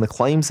was making the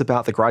claims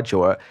about The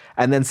Graduate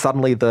and then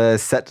suddenly the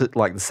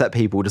set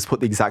people just put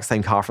the exact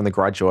same car from The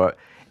Graduate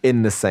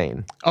in the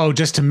scene. Oh,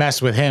 just to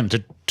mess with him,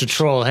 to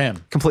troll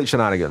him. Complete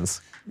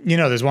shenanigans.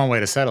 There's one way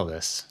to settle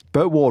this.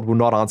 Burt Ward will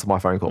not answer my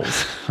phone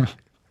calls.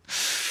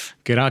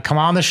 Come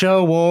on the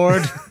show,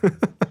 Ward.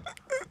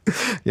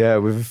 Yeah,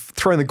 we've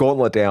thrown the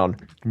gauntlet down.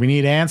 We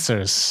need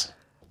answers.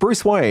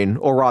 Bruce Wayne,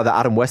 or rather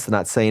Adam West in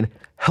that scene,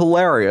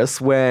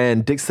 hilarious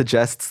when Dick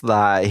suggests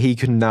that he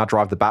can now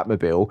drive the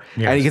Batmobile.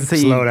 Yeah, and you can see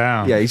slow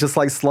down. Yeah, he's just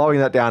like slowing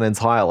that down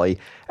entirely.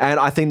 And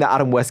I think that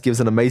Adam West gives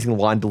an amazing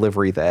line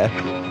delivery there.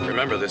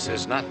 Remember, this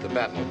is not the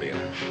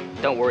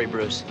Batmobile. Don't worry,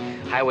 Bruce.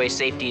 Highway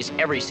safety is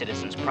every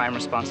citizen's prime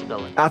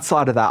responsibility.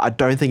 Outside of that, I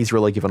don't think he's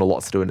really given a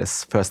lot to do in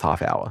this first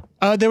half hour.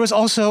 There was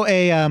also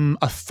a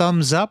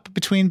thumbs up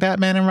between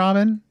Batman and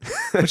Robin,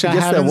 which I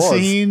Yes, there haven't was.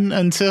 seen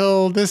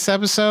until this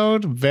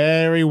episode.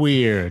 Very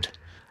weird.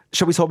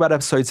 Shall we talk about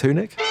episode 2,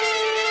 Nick?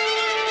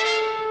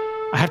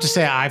 I have to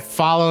say, I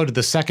followed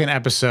the second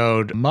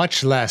episode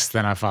much less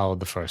than I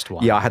followed the first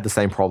one. Yeah, I had the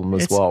same problem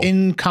as It's well.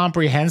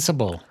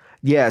 incomprehensible.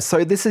 Yeah,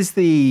 so this is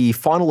the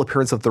final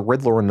appearance of the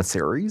Riddler in the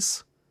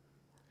series,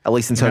 at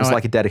least in terms of what?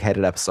 like a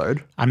dedicated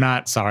episode. I'm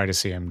not sorry to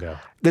see him go.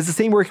 There's a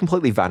scene where he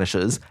completely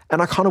vanishes,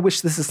 and I kind of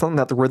wish this is something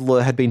that the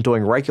Riddler had been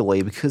doing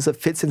regularly because it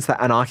fits into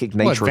the anarchic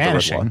nature of the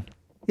vanishing? Riddler.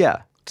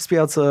 Yeah, just be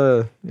able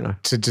to,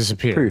 To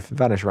disappear. poof,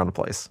 vanish around the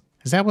place.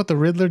 Is that what the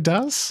Riddler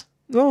does?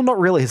 Well, not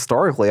really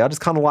historically. I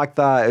just kind of like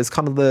that. It's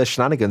kind of the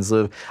shenanigans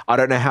of, I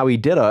don't know how he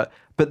did it,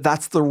 but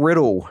that's the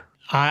riddle.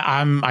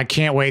 I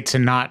can't wait to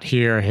not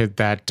hear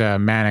that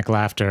manic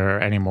laughter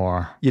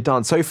anymore. You're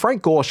done. So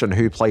Frank Gorshin,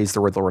 who plays the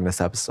Riddler in this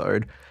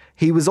episode,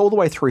 He was all the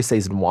way through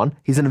season 1.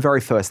 He's in the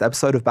very first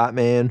episode of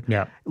Batman.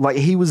 Yeah. Like,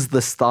 he was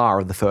the star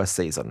of the first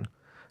season.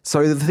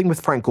 So the thing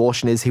with Frank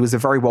Gorshin is he was a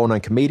very well-known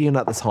comedian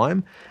at the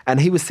time,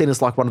 and he was seen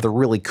as like one of the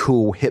really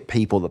cool, hip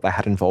people that they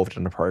had involved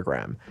in the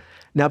program.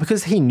 Now,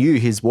 because he knew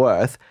his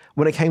worth,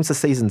 when it came to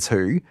season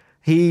 2,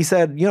 he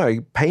said,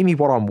 pay me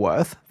what I'm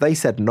worth. They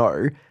said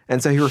no,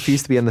 and so he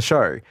refused to be in the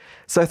show.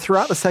 So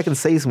throughout the second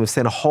season, we've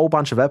seen a whole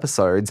bunch of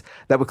episodes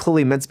that were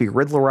clearly meant to be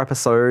Riddler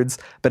episodes,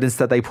 but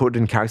instead they put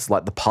in characters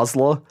like the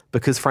Puzzler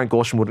because Frank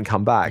Gorshin wouldn't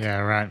come back. Yeah,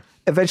 right.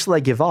 Eventually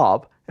they give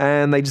up,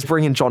 and they just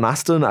bring in John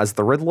Aston as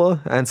the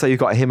Riddler, and so you've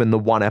got him in the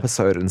one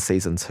episode in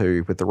season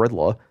 2 with the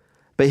Riddler.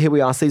 But here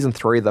we are, season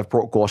 3, they've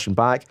brought Gorshin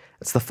back.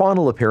 It's the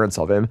final appearance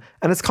of him,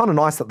 and it's kind of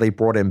nice that they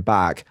brought him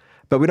back.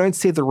 But we don't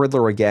see the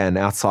Riddler again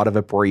outside of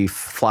a brief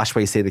flash where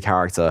you see the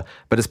character,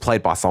 but it's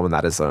played by someone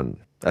that isn't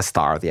a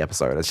star of the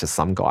episode. It's just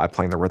some guy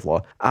playing the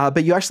Riddler.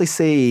 But you actually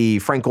see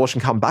Frank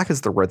Gorshin come back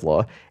as the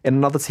Riddler in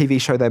another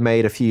TV show they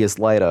made a few years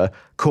later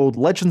called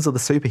Legends of the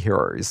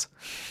Superheroes.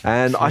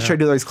 And I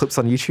showed you those clips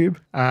on YouTube.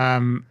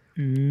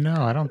 No,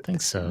 I don't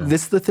think so.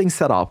 This is the thing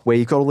set up where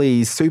you've got all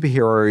these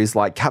superheroes,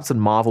 like Captain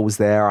Marvel was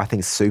there, I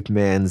think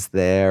Superman's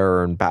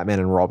there, and Batman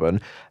and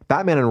Robin.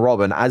 Batman and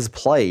Robin as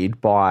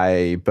played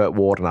by Burt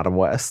Ward and Adam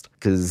West,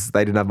 because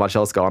they didn't have much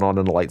else going on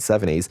in the late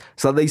 70s.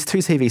 So these 2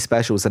 TV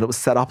specials, and it was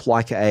set up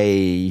like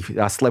a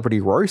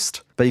celebrity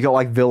roast, but you got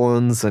like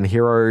villains and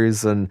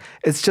heroes, and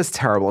it's just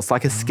terrible. It's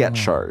like a sketch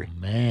show.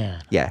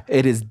 Man. Yeah,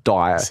 it is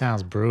dire.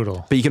 Sounds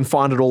brutal. But you can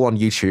find it all on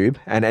YouTube,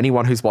 and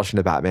anyone who's watching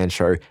the Batman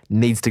show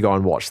needs to go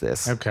and watch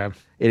this. Okay.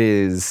 It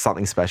is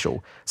something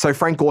special. So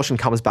Frank Gorshin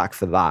comes back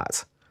for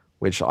that,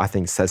 which I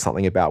think says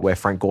something about where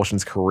Frank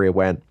Gorshin's career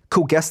went.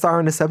 Cool guest star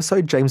in this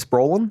episode, James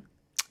Brolin.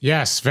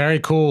 Yes, very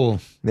cool.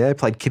 Yeah,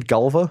 played Kid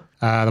Gulliver.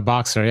 The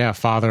boxer, yeah,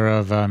 father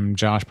of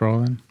Josh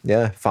Brolin.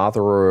 Yeah,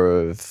 father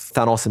of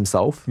Thanos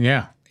himself.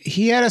 Yeah.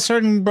 He had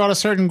brought a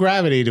certain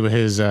gravity to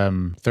his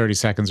 30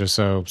 seconds or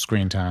so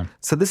screen time.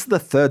 So this is the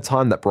third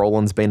time that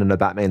Brolin's been in a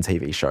Batman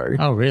TV show.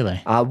 Oh,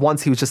 really?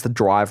 Once he was just a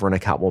driver in a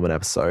Catwoman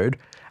episode.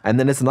 And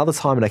then there's another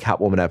time in a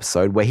Catwoman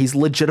episode where he's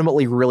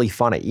legitimately really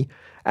funny.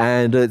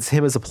 And it's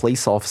him as a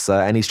police officer,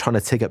 and he's trying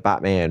to ticket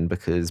Batman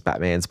because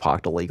Batman's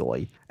parked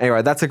illegally.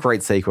 Anyway, that's a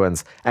great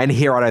sequence. And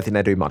here I don't think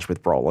they do much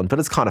with Brolin, but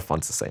it's kind of fun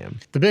to see him.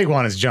 The big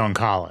one is Joan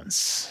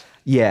Collins.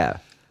 Yeah.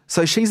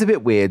 So she's a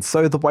bit weird.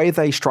 So the way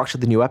they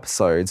structured the new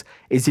episodes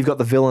is you've got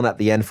the villain at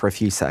the end for a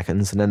few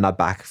seconds, and then they're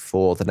back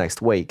for the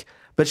next week.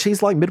 But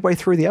she's like midway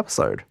through the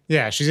episode.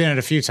 Yeah, she's in it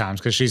a few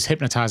times because she's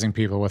hypnotizing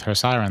people with her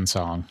siren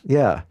song.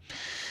 Yeah.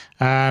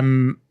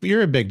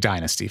 You're a big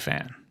Dynasty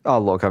fan. Oh,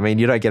 look, I mean,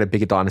 you don't get a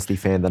bigger Dynasty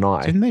fan than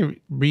I. Didn't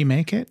they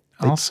remake it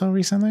also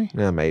recently?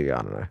 Yeah, maybe.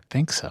 I don't know. I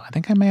think so. I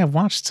think I may have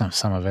watched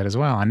some of it as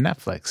well on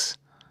Netflix.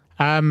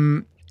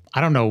 I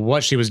don't know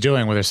what she was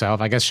doing with herself.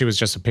 I guess she was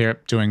just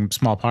doing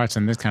small parts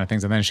and this kind of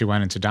things, and then she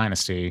went into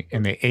Dynasty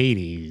in the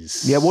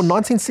 80s. Yeah, well,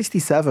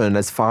 1967,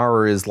 as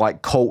far as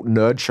like cult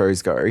nerd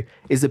shows go,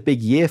 is a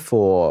big year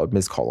for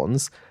Ms.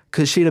 Collins,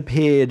 because she'd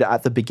appeared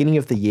at the beginning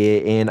of the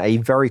year in a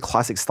very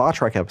classic Star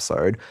Trek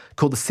episode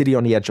called The City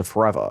on the Edge of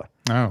Forever.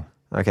 Oh.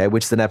 Okay,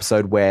 which is an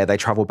episode where they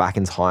travel back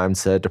in time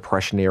to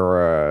Depression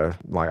era,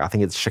 like I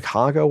think it's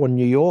Chicago or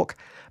New York.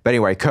 But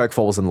anyway, Kirk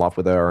falls in love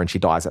with her and she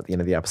dies at the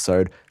end of the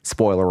episode.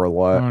 Spoiler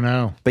alert. Oh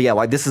no. But yeah,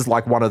 like this is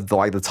like one of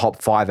the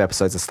top 5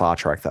 episodes of Star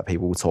Trek that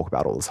people will talk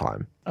about all the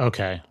time.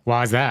 Okay.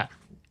 Why is that?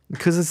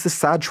 Because it's the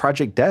sad,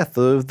 tragic death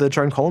of the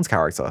Joan Collins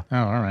character. Oh,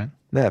 all right.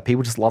 Yeah,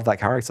 people just love that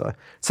character.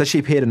 So she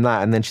appeared in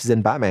that, and then she's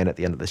in Batman at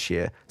the end of this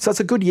year. So it's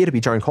a good year to be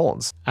Joan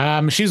Collins.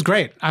 She was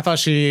great. I thought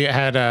she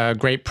had a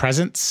great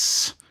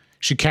presence.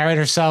 She carried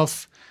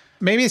herself.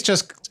 Maybe it's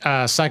just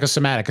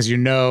psychosomatic because you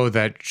know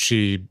that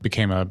she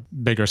became a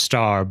bigger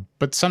star.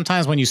 But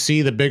sometimes when you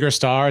see the bigger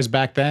stars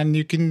back then,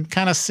 you can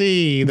kind of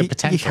see the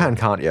potential. You can,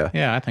 can't you?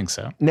 Yeah, I think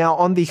so. Now,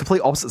 on the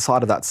complete opposite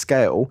side of that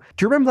scale,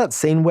 do you remember that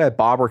scene where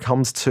Barbara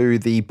comes to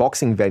the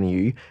boxing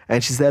venue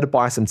and she's there to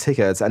buy some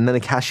tickets, and then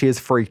the cashier's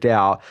freaked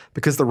out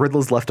because the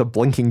Riddler's left a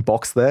blinking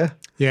box there?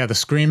 Yeah, the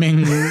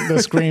screaming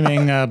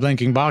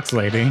blinking box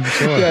lady.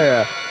 Sure.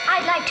 Yeah.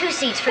 I'd like 2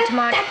 seats for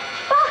tomorrow.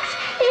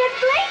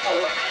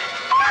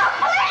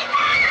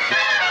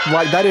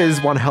 Like, that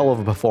is one hell of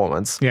a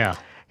performance. Yeah.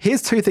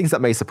 Here's 2 things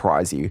that may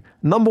surprise you.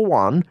 Number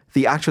 1,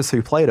 the actress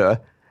who played her,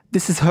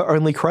 this is her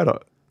only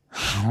credit.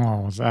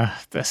 Oh,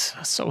 that's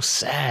so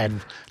sad.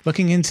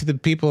 Looking into the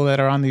people that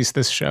are on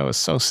this show is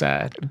so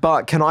sad.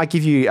 But can I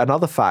give you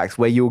another fact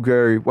where you'll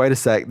go, wait a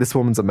sec, this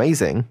woman's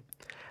amazing?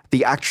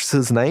 The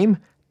actress's name,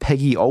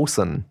 Peggy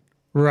Olson.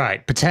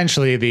 Right.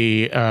 Potentially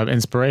the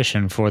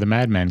inspiration for the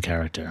Mad Men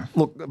character.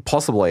 Look,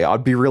 possibly.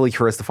 I'd be really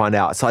curious to find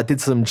out. So I did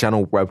some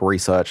general web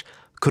research.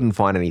 Couldn't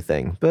find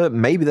anything, but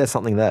maybe there's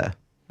something there.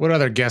 What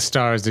other guest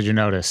stars did you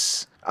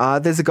notice?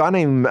 There's a guy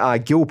named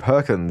Gil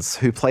Perkins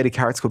who played a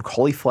character called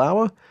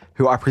Cauliflower,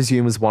 who I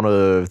presume is one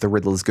of the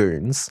Riddler's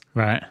goons.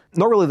 Right.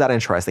 Not really that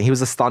interesting. He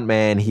was a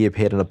stuntman. He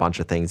appeared in a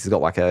bunch of things. He's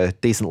got like a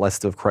decent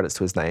list of credits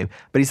to his name,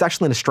 but he's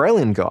actually an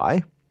Australian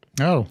guy.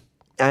 Oh.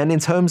 And in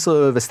terms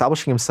of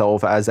establishing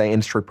himself as an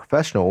industry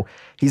professional,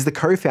 he's the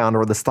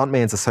co-founder of the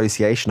Stuntman's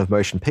Association of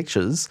Motion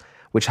Pictures,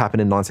 which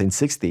happened in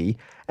 1960,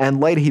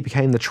 and later he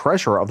became the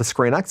treasurer of the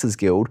Screen Actors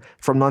Guild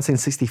from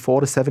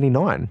 1964 to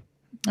 79.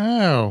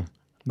 Oh,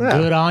 Yeah.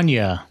 good on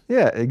ya.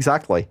 Yeah,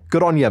 exactly.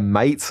 Good on you,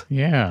 mate.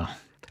 Yeah.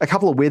 A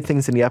couple of weird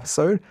things in the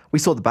episode. We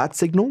saw the bat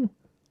signal,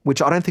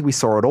 which I don't think we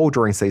saw at all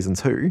during season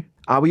 2.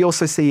 We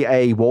also see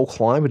a wall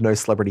climb with no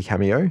celebrity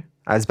cameo,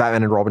 as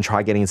Batman and Robin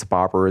try getting into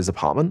Barbara's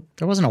apartment.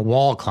 There wasn't a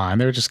wall climb.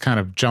 They were just kind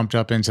of jumped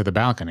up into the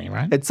balcony,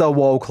 right? It's a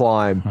wall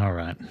climb. All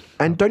right.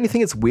 And don't you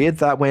think it's weird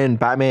that when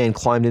Batman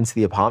climbed into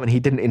the apartment, he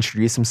didn't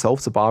introduce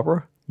himself to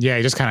Barbara? Yeah,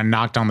 he just kind of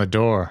knocked on the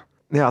door.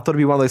 Yeah, I thought it'd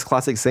be one of those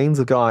classic scenes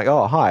of going,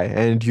 oh, hi,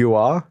 and you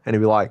are? And he'd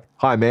be like,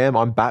 hi, ma'am,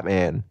 I'm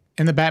Batman.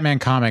 In the Batman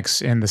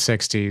comics in the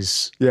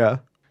 60s, Yeah.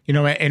 you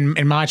know,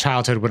 in my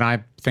childhood, when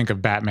I think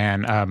of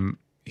Batman,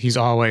 he's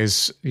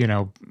always, you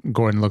know,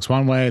 Gordon looks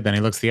one way, then he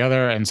looks the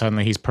other, and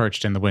suddenly he's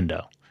perched in the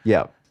window.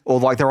 Yeah. Or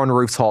like they're on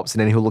rooftops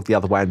and then he'll look the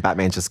other way and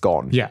Batman's just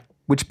gone. Yeah.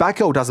 Which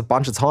Batgirl does a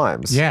bunch of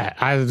times. Yeah,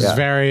 I was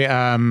very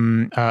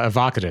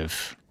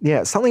evocative.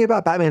 Yeah, something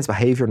about Batman's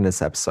behavior in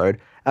this episode.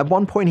 At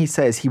one point he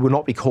says he would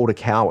not be called a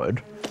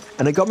coward.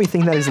 And it got me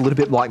thinking that he's a little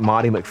bit like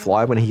Marty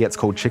McFly when he gets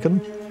called chicken.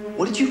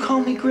 What did you call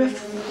me,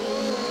 Griff?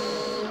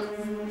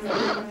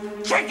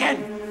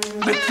 Chicken!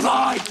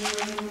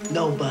 McFly!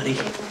 Nobody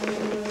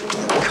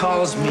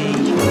calls me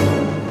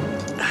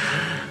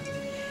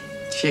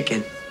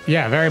chicken.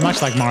 Yeah, very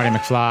much like Marty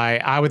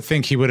McFly. I would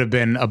think he would have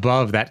been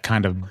above that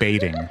kind of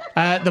baiting.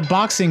 The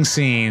boxing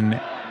scene,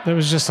 there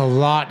was just a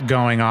lot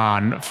going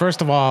on.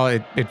 First of all,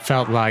 it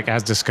felt like,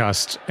 as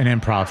discussed, an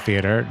improv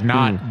theater,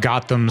 not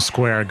Gotham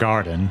Square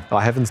Garden. Oh,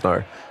 heavens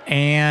no.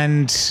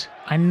 And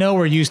I know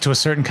we're used to a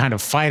certain kind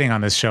of fighting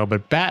on this show,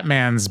 but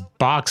Batman's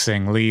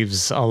boxing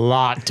leaves a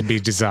lot to be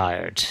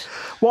desired.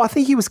 Well, I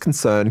think he was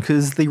concerned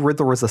because the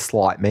Riddler is a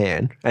slight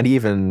man. And he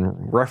even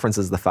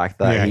references the fact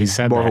that he's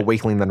more of a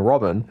weakling than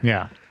Robin.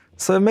 Yeah.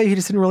 So maybe he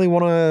just didn't really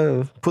want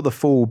to put the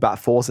full Bat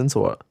force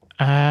into it.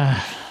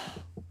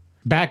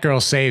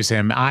 Batgirl saves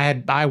him.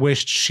 I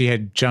wished she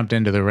had jumped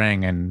into the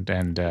ring and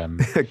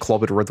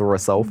clobbered Riddler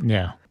herself.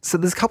 Yeah. So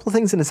there's a couple of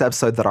things in this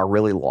episode that I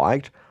really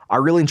liked. I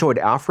really enjoyed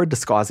Alfred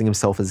disguising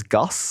himself as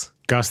Gus.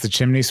 Gus the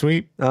chimney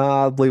sweep?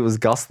 I believe it was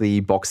Gus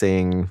the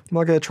boxing,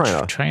 like a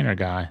trainer. Trainer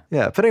guy.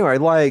 Yeah, but anyway,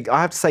 like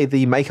I have to say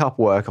the makeup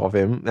work of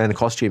him and the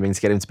costuming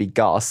to get him to be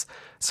Gus,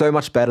 so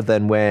much better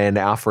than when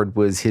Alfred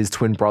was his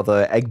twin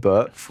brother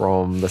Egbert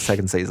from the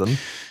second season.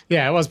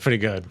 Yeah, it was pretty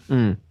good.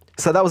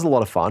 So that was a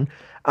lot of fun.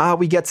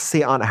 We get to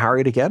see Aunt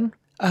Harriet again.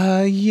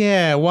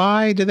 Yeah,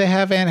 why did they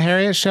have Aunt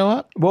Harriet show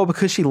up? Well,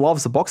 because she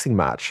loves a boxing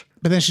match.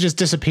 But then she just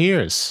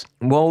disappears.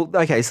 Well,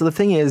 okay, so the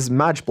thing is,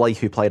 Madge Blake,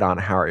 who played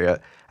Aunt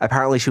Harriet,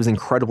 apparently she was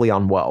incredibly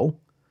unwell,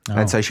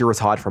 and so she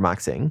retired from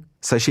acting.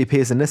 So she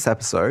appears in this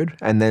episode,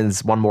 and then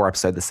there's one more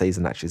episode this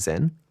season that she's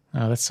in.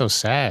 Oh, that's so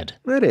sad.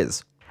 It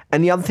is.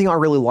 And the other thing I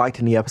really liked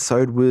in the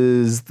episode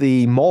was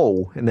the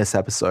mole in this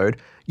episode.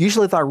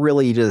 Usually they're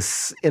really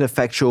just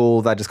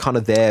ineffectual, they're just kind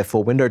of there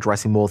for window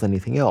dressing more than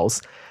anything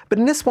else. But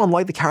in this one,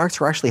 like the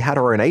character actually had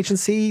her own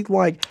agency,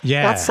 like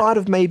outside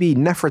of maybe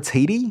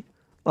Nefertiti,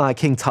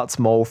 King Tut's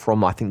mole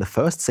from, I think, the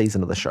first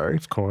season of the show.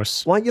 Of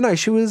course. Like, you know,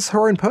 she was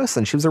her own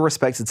person. She was a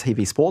respected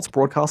TV sports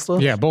broadcaster.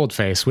 Yeah,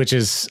 boldface, which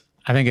is,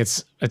 I think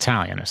it's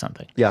Italian or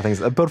something. Yeah, I think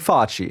it's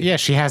Bonifaci. Yeah,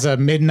 she has a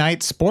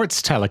midnight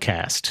sports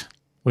telecast,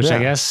 which I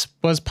guess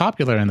was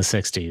popular in the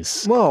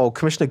 60s. Well,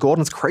 Commissioner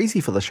Gordon's crazy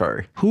for the show.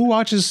 Who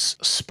watches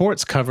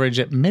sports coverage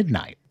at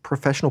midnight?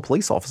 Professional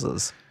police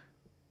officers.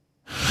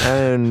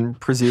 And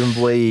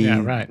presumably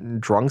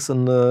drunks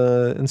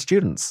and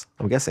students,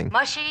 I'm guessing.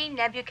 Mushy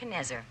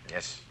Nebuchadnezzar.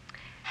 Yes.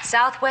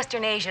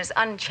 Southwestern Asia's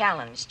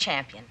unchallenged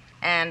champion.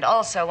 And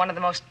also one of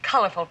the most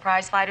colorful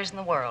prize fighters in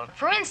the world.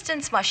 For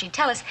instance, Mushy,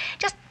 tell us,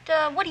 just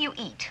what do you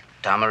eat?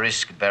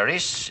 Tamarisk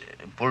berries,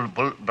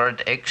 bulbul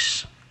bird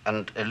eggs,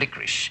 and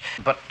licorice.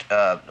 But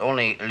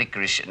only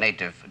licorice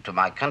native to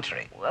my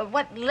country.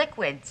 What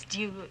liquids do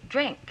you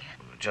drink?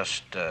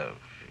 Just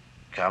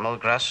camel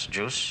grass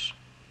juice.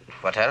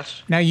 What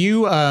else? Now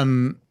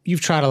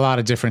you've tried a lot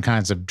of different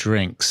kinds of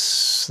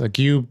drinks. Like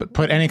you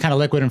put any kind of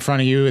liquid in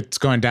front of you, it's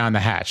going down the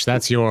hatch.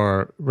 That's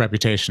your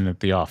reputation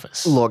at the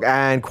office. Look,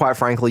 and quite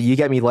frankly, you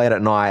get me late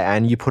at night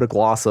and you put a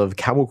glass of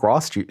camel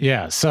grass juice.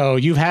 Yeah, so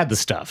you've had the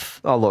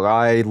stuff. Oh, look,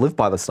 I live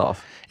by the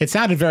stuff. It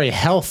sounded very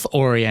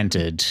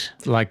health-oriented,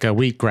 like a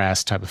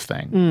wheatgrass type of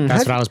thing.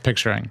 That's what I was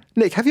picturing.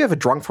 Nick, have you ever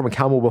drunk from a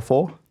camel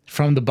before?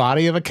 From the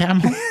body of a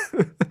camel?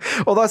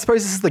 Although I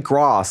suppose this is the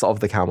grass of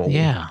the camel.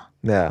 Yeah.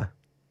 Yeah.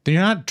 You're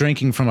not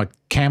drinking from a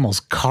camel's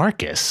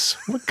carcass.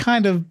 What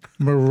kind of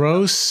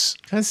morose...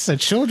 That's a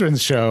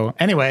children's show.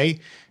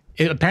 Anyway,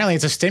 apparently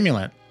it's a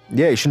stimulant.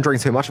 Yeah, you shouldn't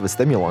drink too much of a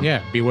stimulant.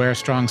 Yeah, beware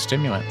strong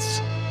stimulants.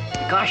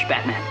 Gosh,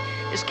 Batman,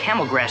 this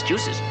camel grass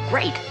juice is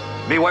great.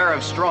 Beware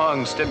of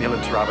strong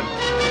stimulants, Robin.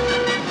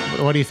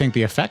 What do you think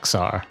the effects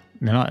are?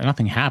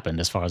 Nothing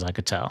happened as far as I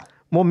could tell.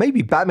 Well,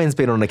 maybe Batman's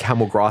been on a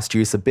camel grass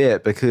juice a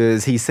bit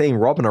because he's seeing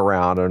Robin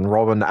around, and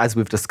Robin, as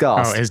we've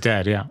discussed, is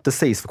dead, yeah.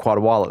 Deceased for quite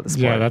a while at this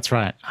point. Yeah, that's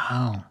right.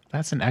 Oh,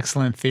 that's an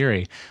excellent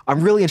theory.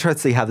 I'm really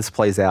interested to see how this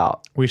plays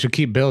out. We should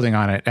keep building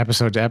on it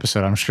episode to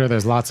episode. I'm sure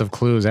there's lots of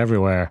clues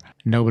everywhere.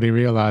 Nobody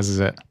realizes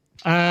it.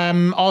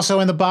 Also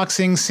in the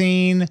boxing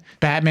scene,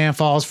 Batman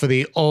falls for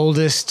the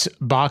oldest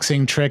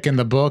boxing trick in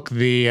the book.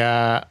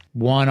 The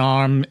one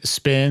arm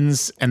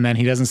spins and then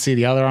he doesn't see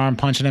the other arm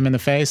punching him in the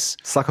face.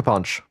 Sucker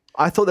punch.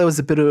 I thought there was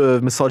a bit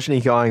of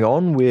misogyny going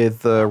on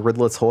with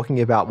Riddler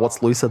talking about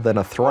what's looser than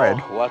a thread.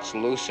 Oh, what's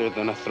looser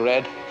than a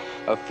thread?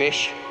 A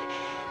fish?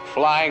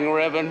 Flying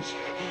ribbons?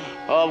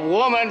 A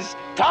woman's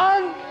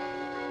tongue?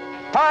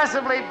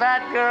 Possibly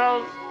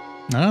Batgirl's?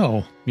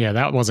 Oh, yeah,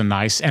 that wasn't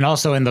nice. And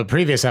also in the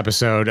previous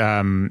episode,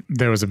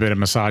 there was a bit of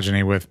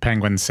misogyny with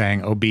Penguin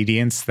saying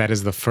obedience, that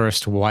is the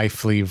first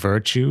wifely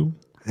virtue.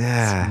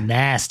 Yeah. It's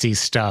nasty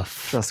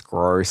stuff. Just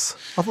gross.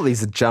 I thought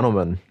these are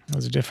gentlemen. It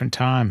was a different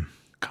time.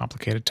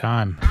 Complicated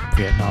time.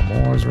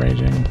 Vietnam War is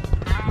raging.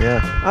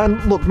 Yeah.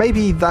 And look,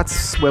 maybe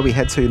that's where we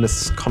head to in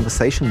this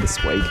conversation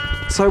this week.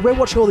 So we're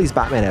watching all these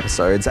Batman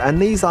episodes,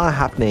 and these are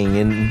happening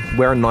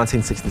we're in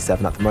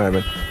 1967 at the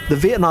moment. The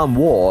Vietnam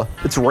War,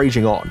 it's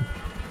raging on.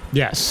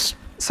 Yes.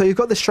 So you've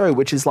got this show,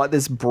 which is like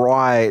this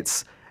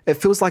bright, it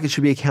feels like it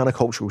should be a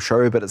countercultural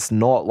show, but it's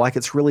not. Like,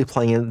 it's really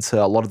playing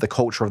into a lot of the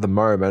culture of the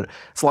moment.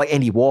 It's like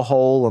Andy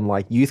Warhol and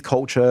like youth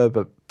culture,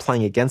 but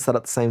playing against that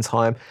at the same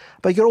time.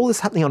 But you got all this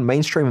happening on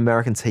mainstream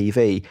American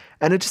TV,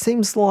 and it just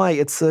seems like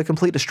it's a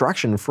complete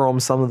distraction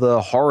from some of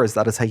the horrors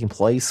that are taking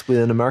place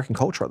within American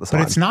culture at the time.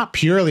 But it's not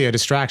purely a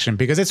distraction,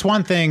 because it's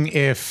one thing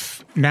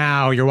if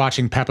now you're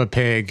watching Peppa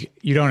Pig,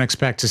 you don't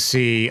expect to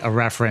see a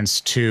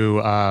reference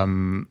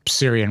to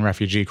Syrian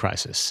refugee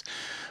crisis.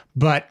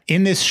 But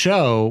in this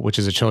show, which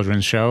is a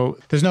children's show,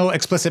 there's no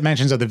explicit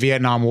mentions of the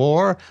Vietnam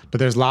War, but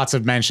there's lots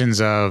of mentions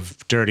of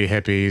dirty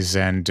hippies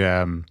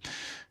and,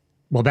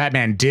 well,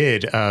 Batman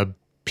did a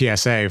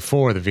PSA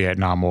for the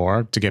Vietnam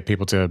War to get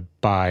people to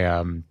buy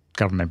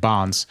government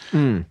bonds.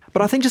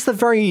 But I think just the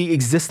very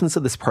existence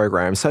of this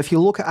program, so if you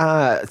look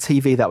at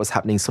TV that was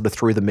happening sort of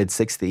through the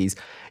mid-60s,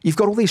 you've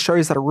got all these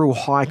shows that are real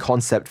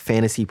high-concept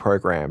fantasy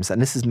programs,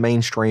 and this is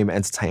mainstream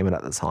entertainment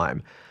at the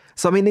time.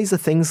 So, I mean, these are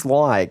things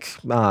like,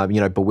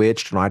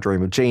 Bewitched and I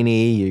Dream of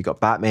Jeannie, you've got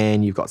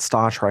Batman, you've got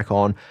Star Trek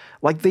on.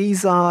 Like,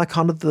 these are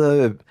kind of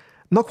the,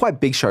 not quite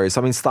big shows.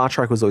 I mean, Star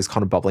Trek was always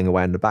kind of bubbling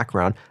away in the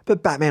background,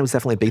 but Batman was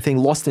definitely a big thing.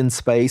 Lost in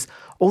Space,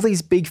 all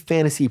these big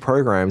fantasy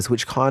programs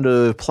which kind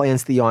of play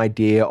into the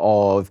idea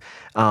of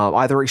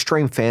either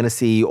extreme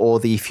fantasy or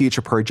the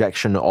future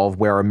projection of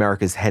where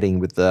America's heading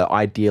with the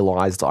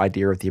idealized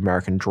idea of the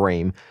American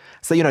dream.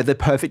 So, the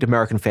perfect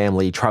American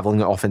family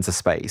traveling off into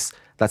space.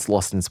 That's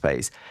Lost in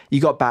Space. You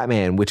got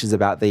Batman, which is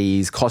about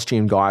these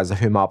costume guys of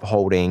whom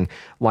upholding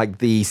like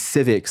the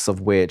civics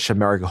of which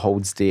America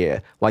holds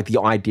dear, like the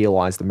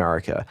idealized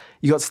America.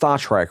 You got Star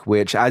Trek,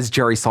 which, as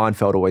Jerry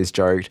Seinfeld always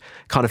joked,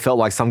 kind of felt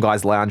like some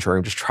guy's lounge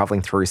room just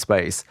traveling through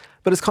space.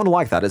 But it's kind of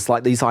like that. It's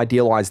like these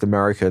idealized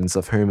Americans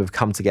of whom have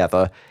come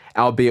together,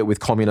 albeit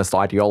with communist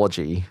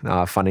ideology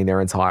funding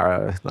their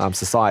entire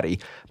society.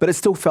 But it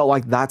still felt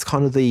like that's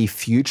kind of the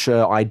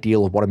future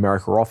ideal of what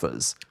America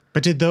offers.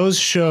 But did those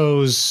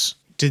shows,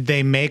 did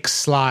they make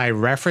sly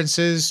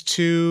references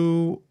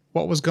to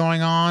what was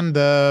going on,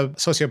 the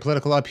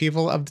socio-political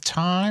upheaval of the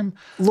time?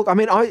 Look, I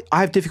mean, I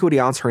have difficulty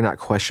answering that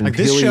question. Like,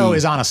 this show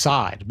is on a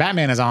side.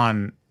 Batman is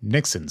on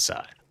Nixon's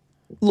side.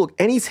 Look,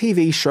 any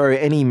TV show,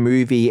 any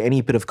movie,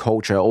 any bit of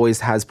culture always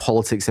has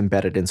politics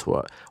embedded into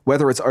it,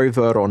 whether it's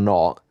overt or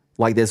not.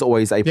 Like, there's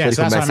always a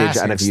political message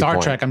and a viewpoint.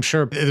 Star Trek, I'm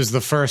sure it was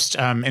the first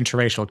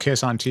interracial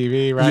kiss on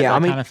TV, right? Yeah,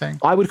 that kind of thing.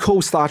 I would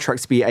call Star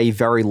Trek to be a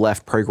very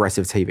left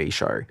progressive TV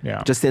show.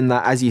 Yeah. Just in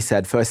that, as you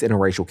said, first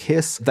interracial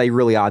kiss, they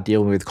really are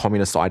dealing with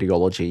communist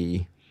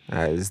ideology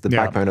as the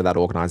backbone of that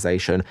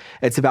organization.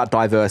 It's about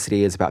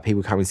diversity. It's about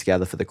people coming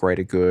together for the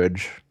greater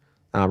good,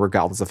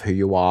 regardless of who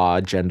you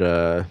are,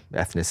 gender,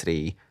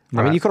 ethnicity.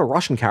 Right. I mean, you've got a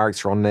Russian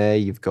character on there.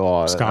 You've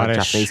got a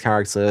Japanese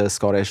character,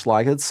 Scottish.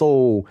 Like, it's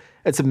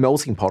a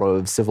melting pot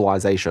of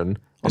civilization.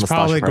 It's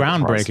probably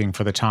groundbreaking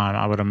for the time,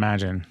 I would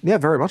imagine. Yeah,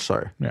 very much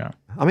so. Yeah.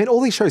 I mean,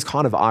 all these shows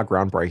kind of are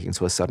groundbreaking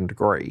to a certain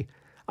degree.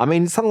 I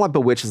mean, something like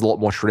Bewitched is a lot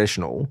more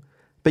traditional,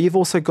 but you've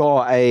also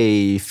got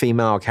a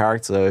female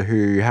character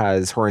who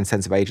has her own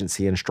sense of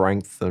agency and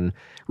strength and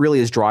really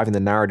is driving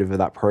the narrative of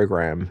that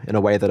program in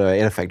a way that her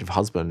ineffective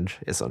husband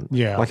isn't.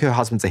 Yeah. Like, her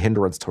husband's a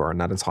hindrance to her in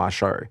that entire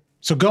show.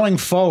 So going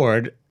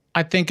forward,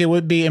 I think it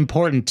would be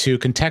important to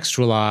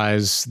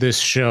contextualize this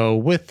show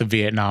with the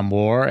Vietnam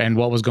War and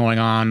what was going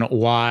on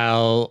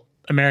while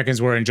Americans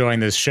were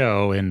enjoying this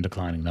show in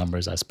declining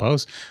numbers, I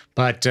suppose.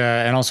 But,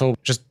 and also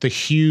just the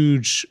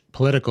huge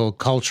political,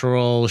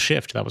 cultural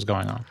shift that was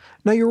going on.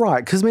 No, you're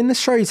right. Because, I mean, this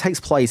show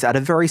takes place at a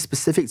very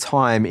specific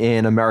time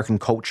in American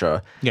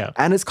culture. Yeah.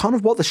 And it's kind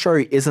of what the show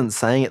isn't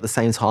saying at the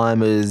same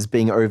time as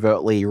being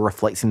overtly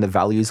reflecting the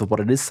values of what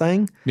it is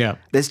saying. Yeah.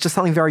 There's just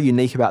something very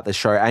unique about this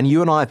show. And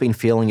you and I have been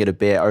feeling it a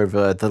bit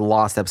over the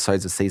last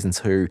episodes of season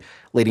 2,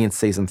 leading into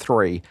season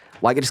 3.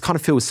 Like, it just kind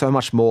of feels so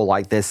much more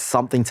like there's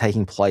something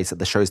taking place that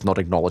the show's not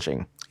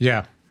acknowledging.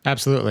 Yeah,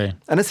 absolutely.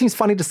 And it seems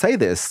funny to say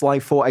this,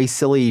 like for a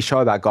silly show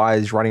about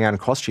guys running out in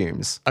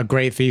costumes. A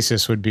great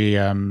thesis would be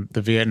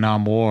the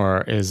Vietnam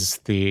War is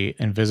the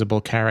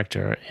invisible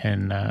character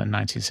in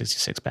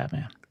 1966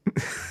 Batman.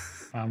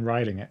 I'm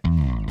writing it.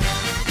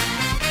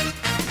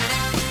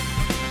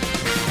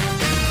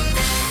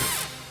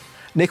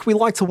 Nick, we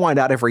like to wind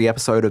out every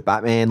episode of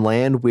Batman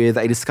Land with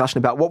a discussion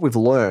about what we've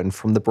learned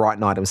from the Bright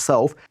Knight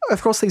himself.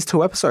 Across these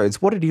 2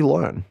 episodes, what did you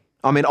learn?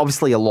 I mean,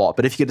 obviously a lot,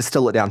 but if you could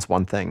distill it down to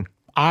one thing.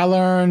 I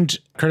learned,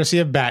 courtesy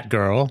of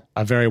Batgirl,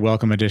 a very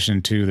welcome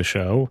addition to the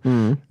show,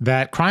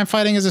 that crime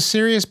fighting is a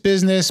serious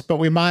business, but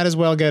we might as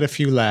well get a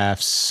few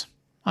laughs.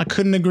 I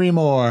couldn't agree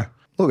more.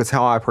 Look, it's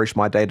how I approach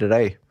my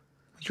day-to-day.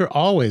 You're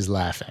always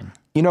laughing.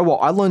 You know what?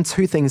 I learned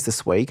 2 things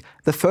this week.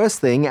 The first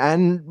thing,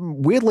 and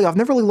weirdly, I've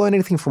never really learned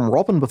anything from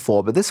Robin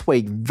before, but this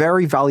week,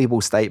 very valuable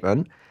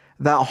statement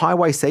that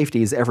highway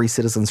safety is every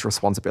citizen's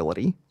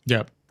responsibility.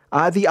 Yep.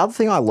 The other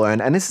thing I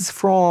learned, and this is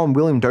from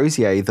William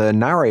Dozier, the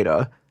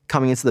narrator,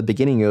 coming into the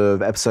beginning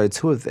of episode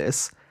 2 of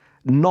this,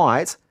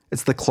 night,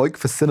 it's the cloak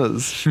for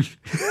sinners.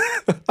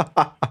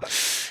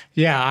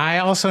 Yeah, I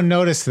also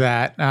noticed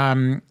that.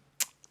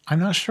 I'm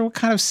not sure what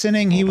kind of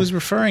sinning he was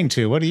referring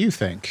to. What do you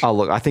think? Oh,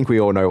 look, I think we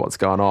all know what's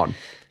going on.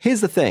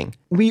 Here's the thing.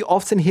 We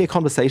often hear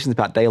conversations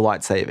about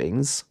daylight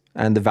savings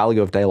and the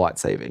value of daylight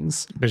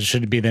savings. But it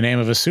should be the name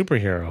of a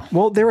superhero.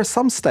 Well, there are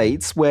some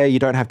states where you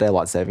don't have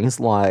daylight savings,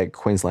 like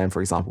Queensland,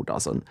 for example,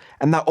 doesn't.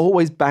 And they're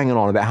always banging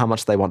on about how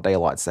much they want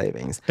daylight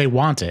savings. They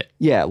want it.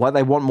 Yeah, like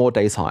they want more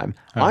daytime.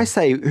 I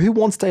say, who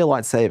wants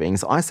daylight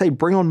savings? I say,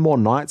 bring on more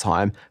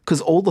nighttime,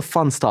 because all the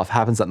fun stuff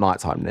happens at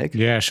nighttime, Nick.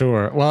 Yeah,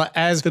 sure. Well,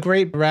 as the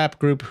great rap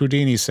group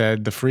Houdini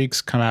said, the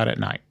freaks come out at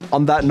night.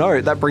 On that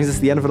note, that brings us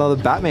to the end of another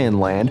Batman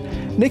Land.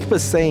 Nick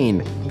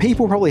Bassine,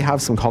 people probably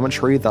have some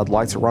commentary they'd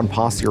like to run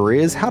past your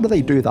ears. How do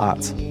they do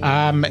that?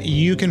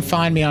 You can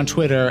find me on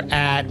Twitter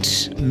at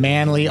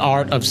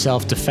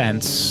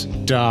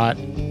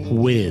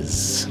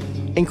manlyartofselfdefense.whiz.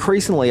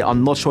 Increasingly,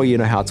 I'm not sure you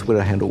know how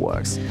Twitter handle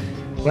works.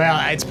 Well,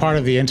 it's part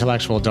of the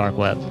intellectual dark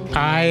web.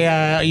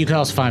 You can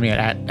also find me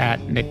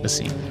at Nick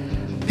Bassine.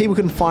 People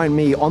can find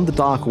me on the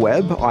dark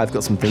web. I've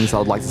got some things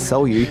I'd like to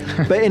sell you.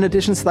 But in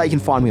addition to that, you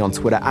can find me on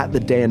Twitter at the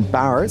Dan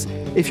Barrett.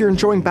 If you're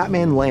enjoying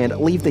Batman Land,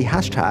 leave the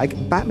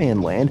hashtag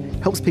Batman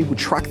Land. Helps people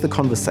track the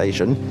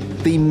conversation,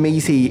 the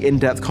meaty,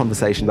 in-depth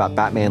conversation about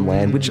Batman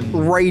Land, which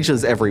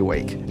rages every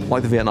week,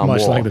 like the Vietnam War.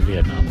 Much like the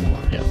Vietnam War,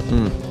 yeah.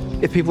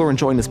 If people are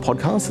enjoying this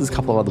podcast, there's a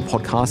couple of other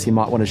podcasts you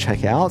might want to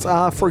check out.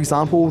 For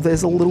example,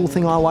 there's a little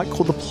thing I like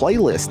called the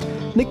playlist.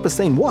 Nick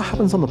Bassine, what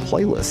happens on the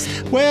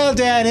playlist? Well,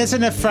 Dan,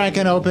 isn't a frank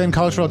and open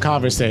cultural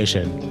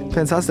conversation.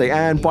 Fantastic.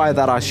 And by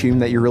that, I assume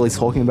that you're really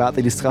talking about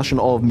the discussion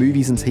of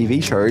movies and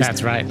TV shows.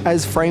 That's right.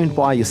 As framed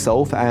by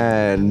yourself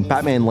and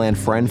Batman Land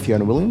friend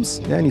Fiona Williams.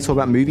 Yeah, and you talk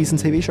about movies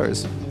and TV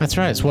shows. That's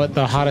right. It's what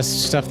the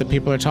hottest stuff that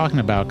people are talking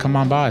about. Come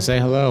on by, say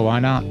hello. Why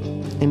not?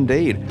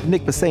 Indeed.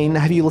 Nick Bassine,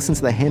 have you listened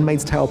to the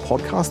Handmaid's Tale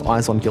podcast,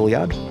 Eyes on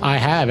Gilead? I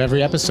have,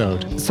 every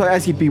episode. So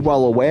as you'd be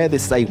well aware,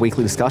 this is a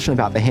weekly discussion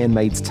about the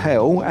Handmaid's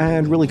Tale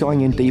and really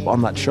going in deep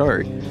on that show,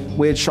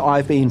 which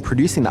I've been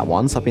producing that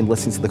one, so I've been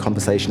listening to the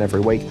conversation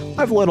every week.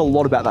 I've learned a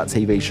lot about that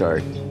TV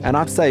show, and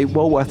I'd say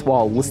well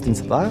worthwhile listening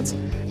to that.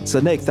 So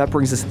Nick, that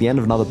brings us to the end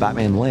of another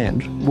Batman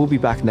Land. We'll be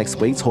back next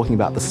week talking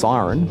about the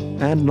Siren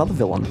and another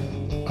villain.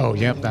 Oh,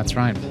 yep, that's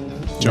right.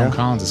 Joan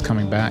Collins is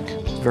coming back.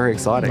 It's very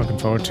exciting. Looking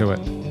forward to it.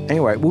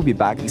 Anyway, we'll be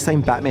back,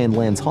 same Batman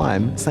Land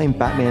time, same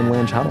Batman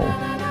Land channel.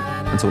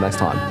 Until next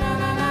time.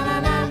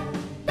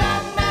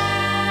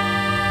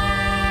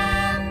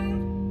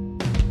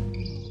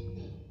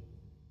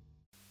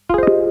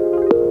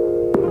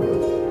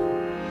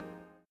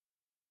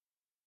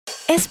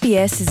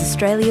 SBS is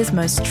Australia's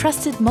most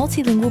trusted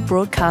multilingual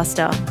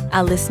broadcaster.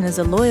 Our listeners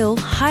are loyal,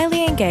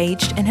 highly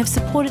engaged, and have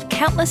supported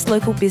countless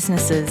local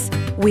businesses.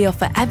 We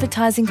offer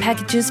advertising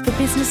packages for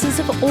businesses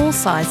of all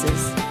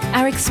sizes.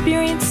 Our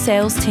experienced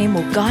sales team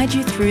will guide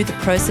you through the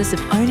process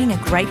of owning a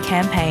great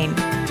campaign.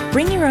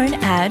 Bring your own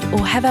ad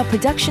or have our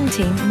production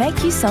team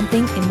make you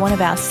something in one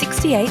of our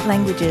 68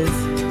 languages.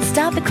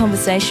 Start the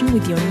conversation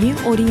with your new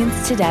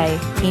audience today.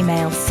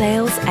 Email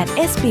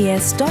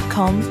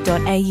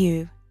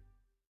sales@sbs.com.au.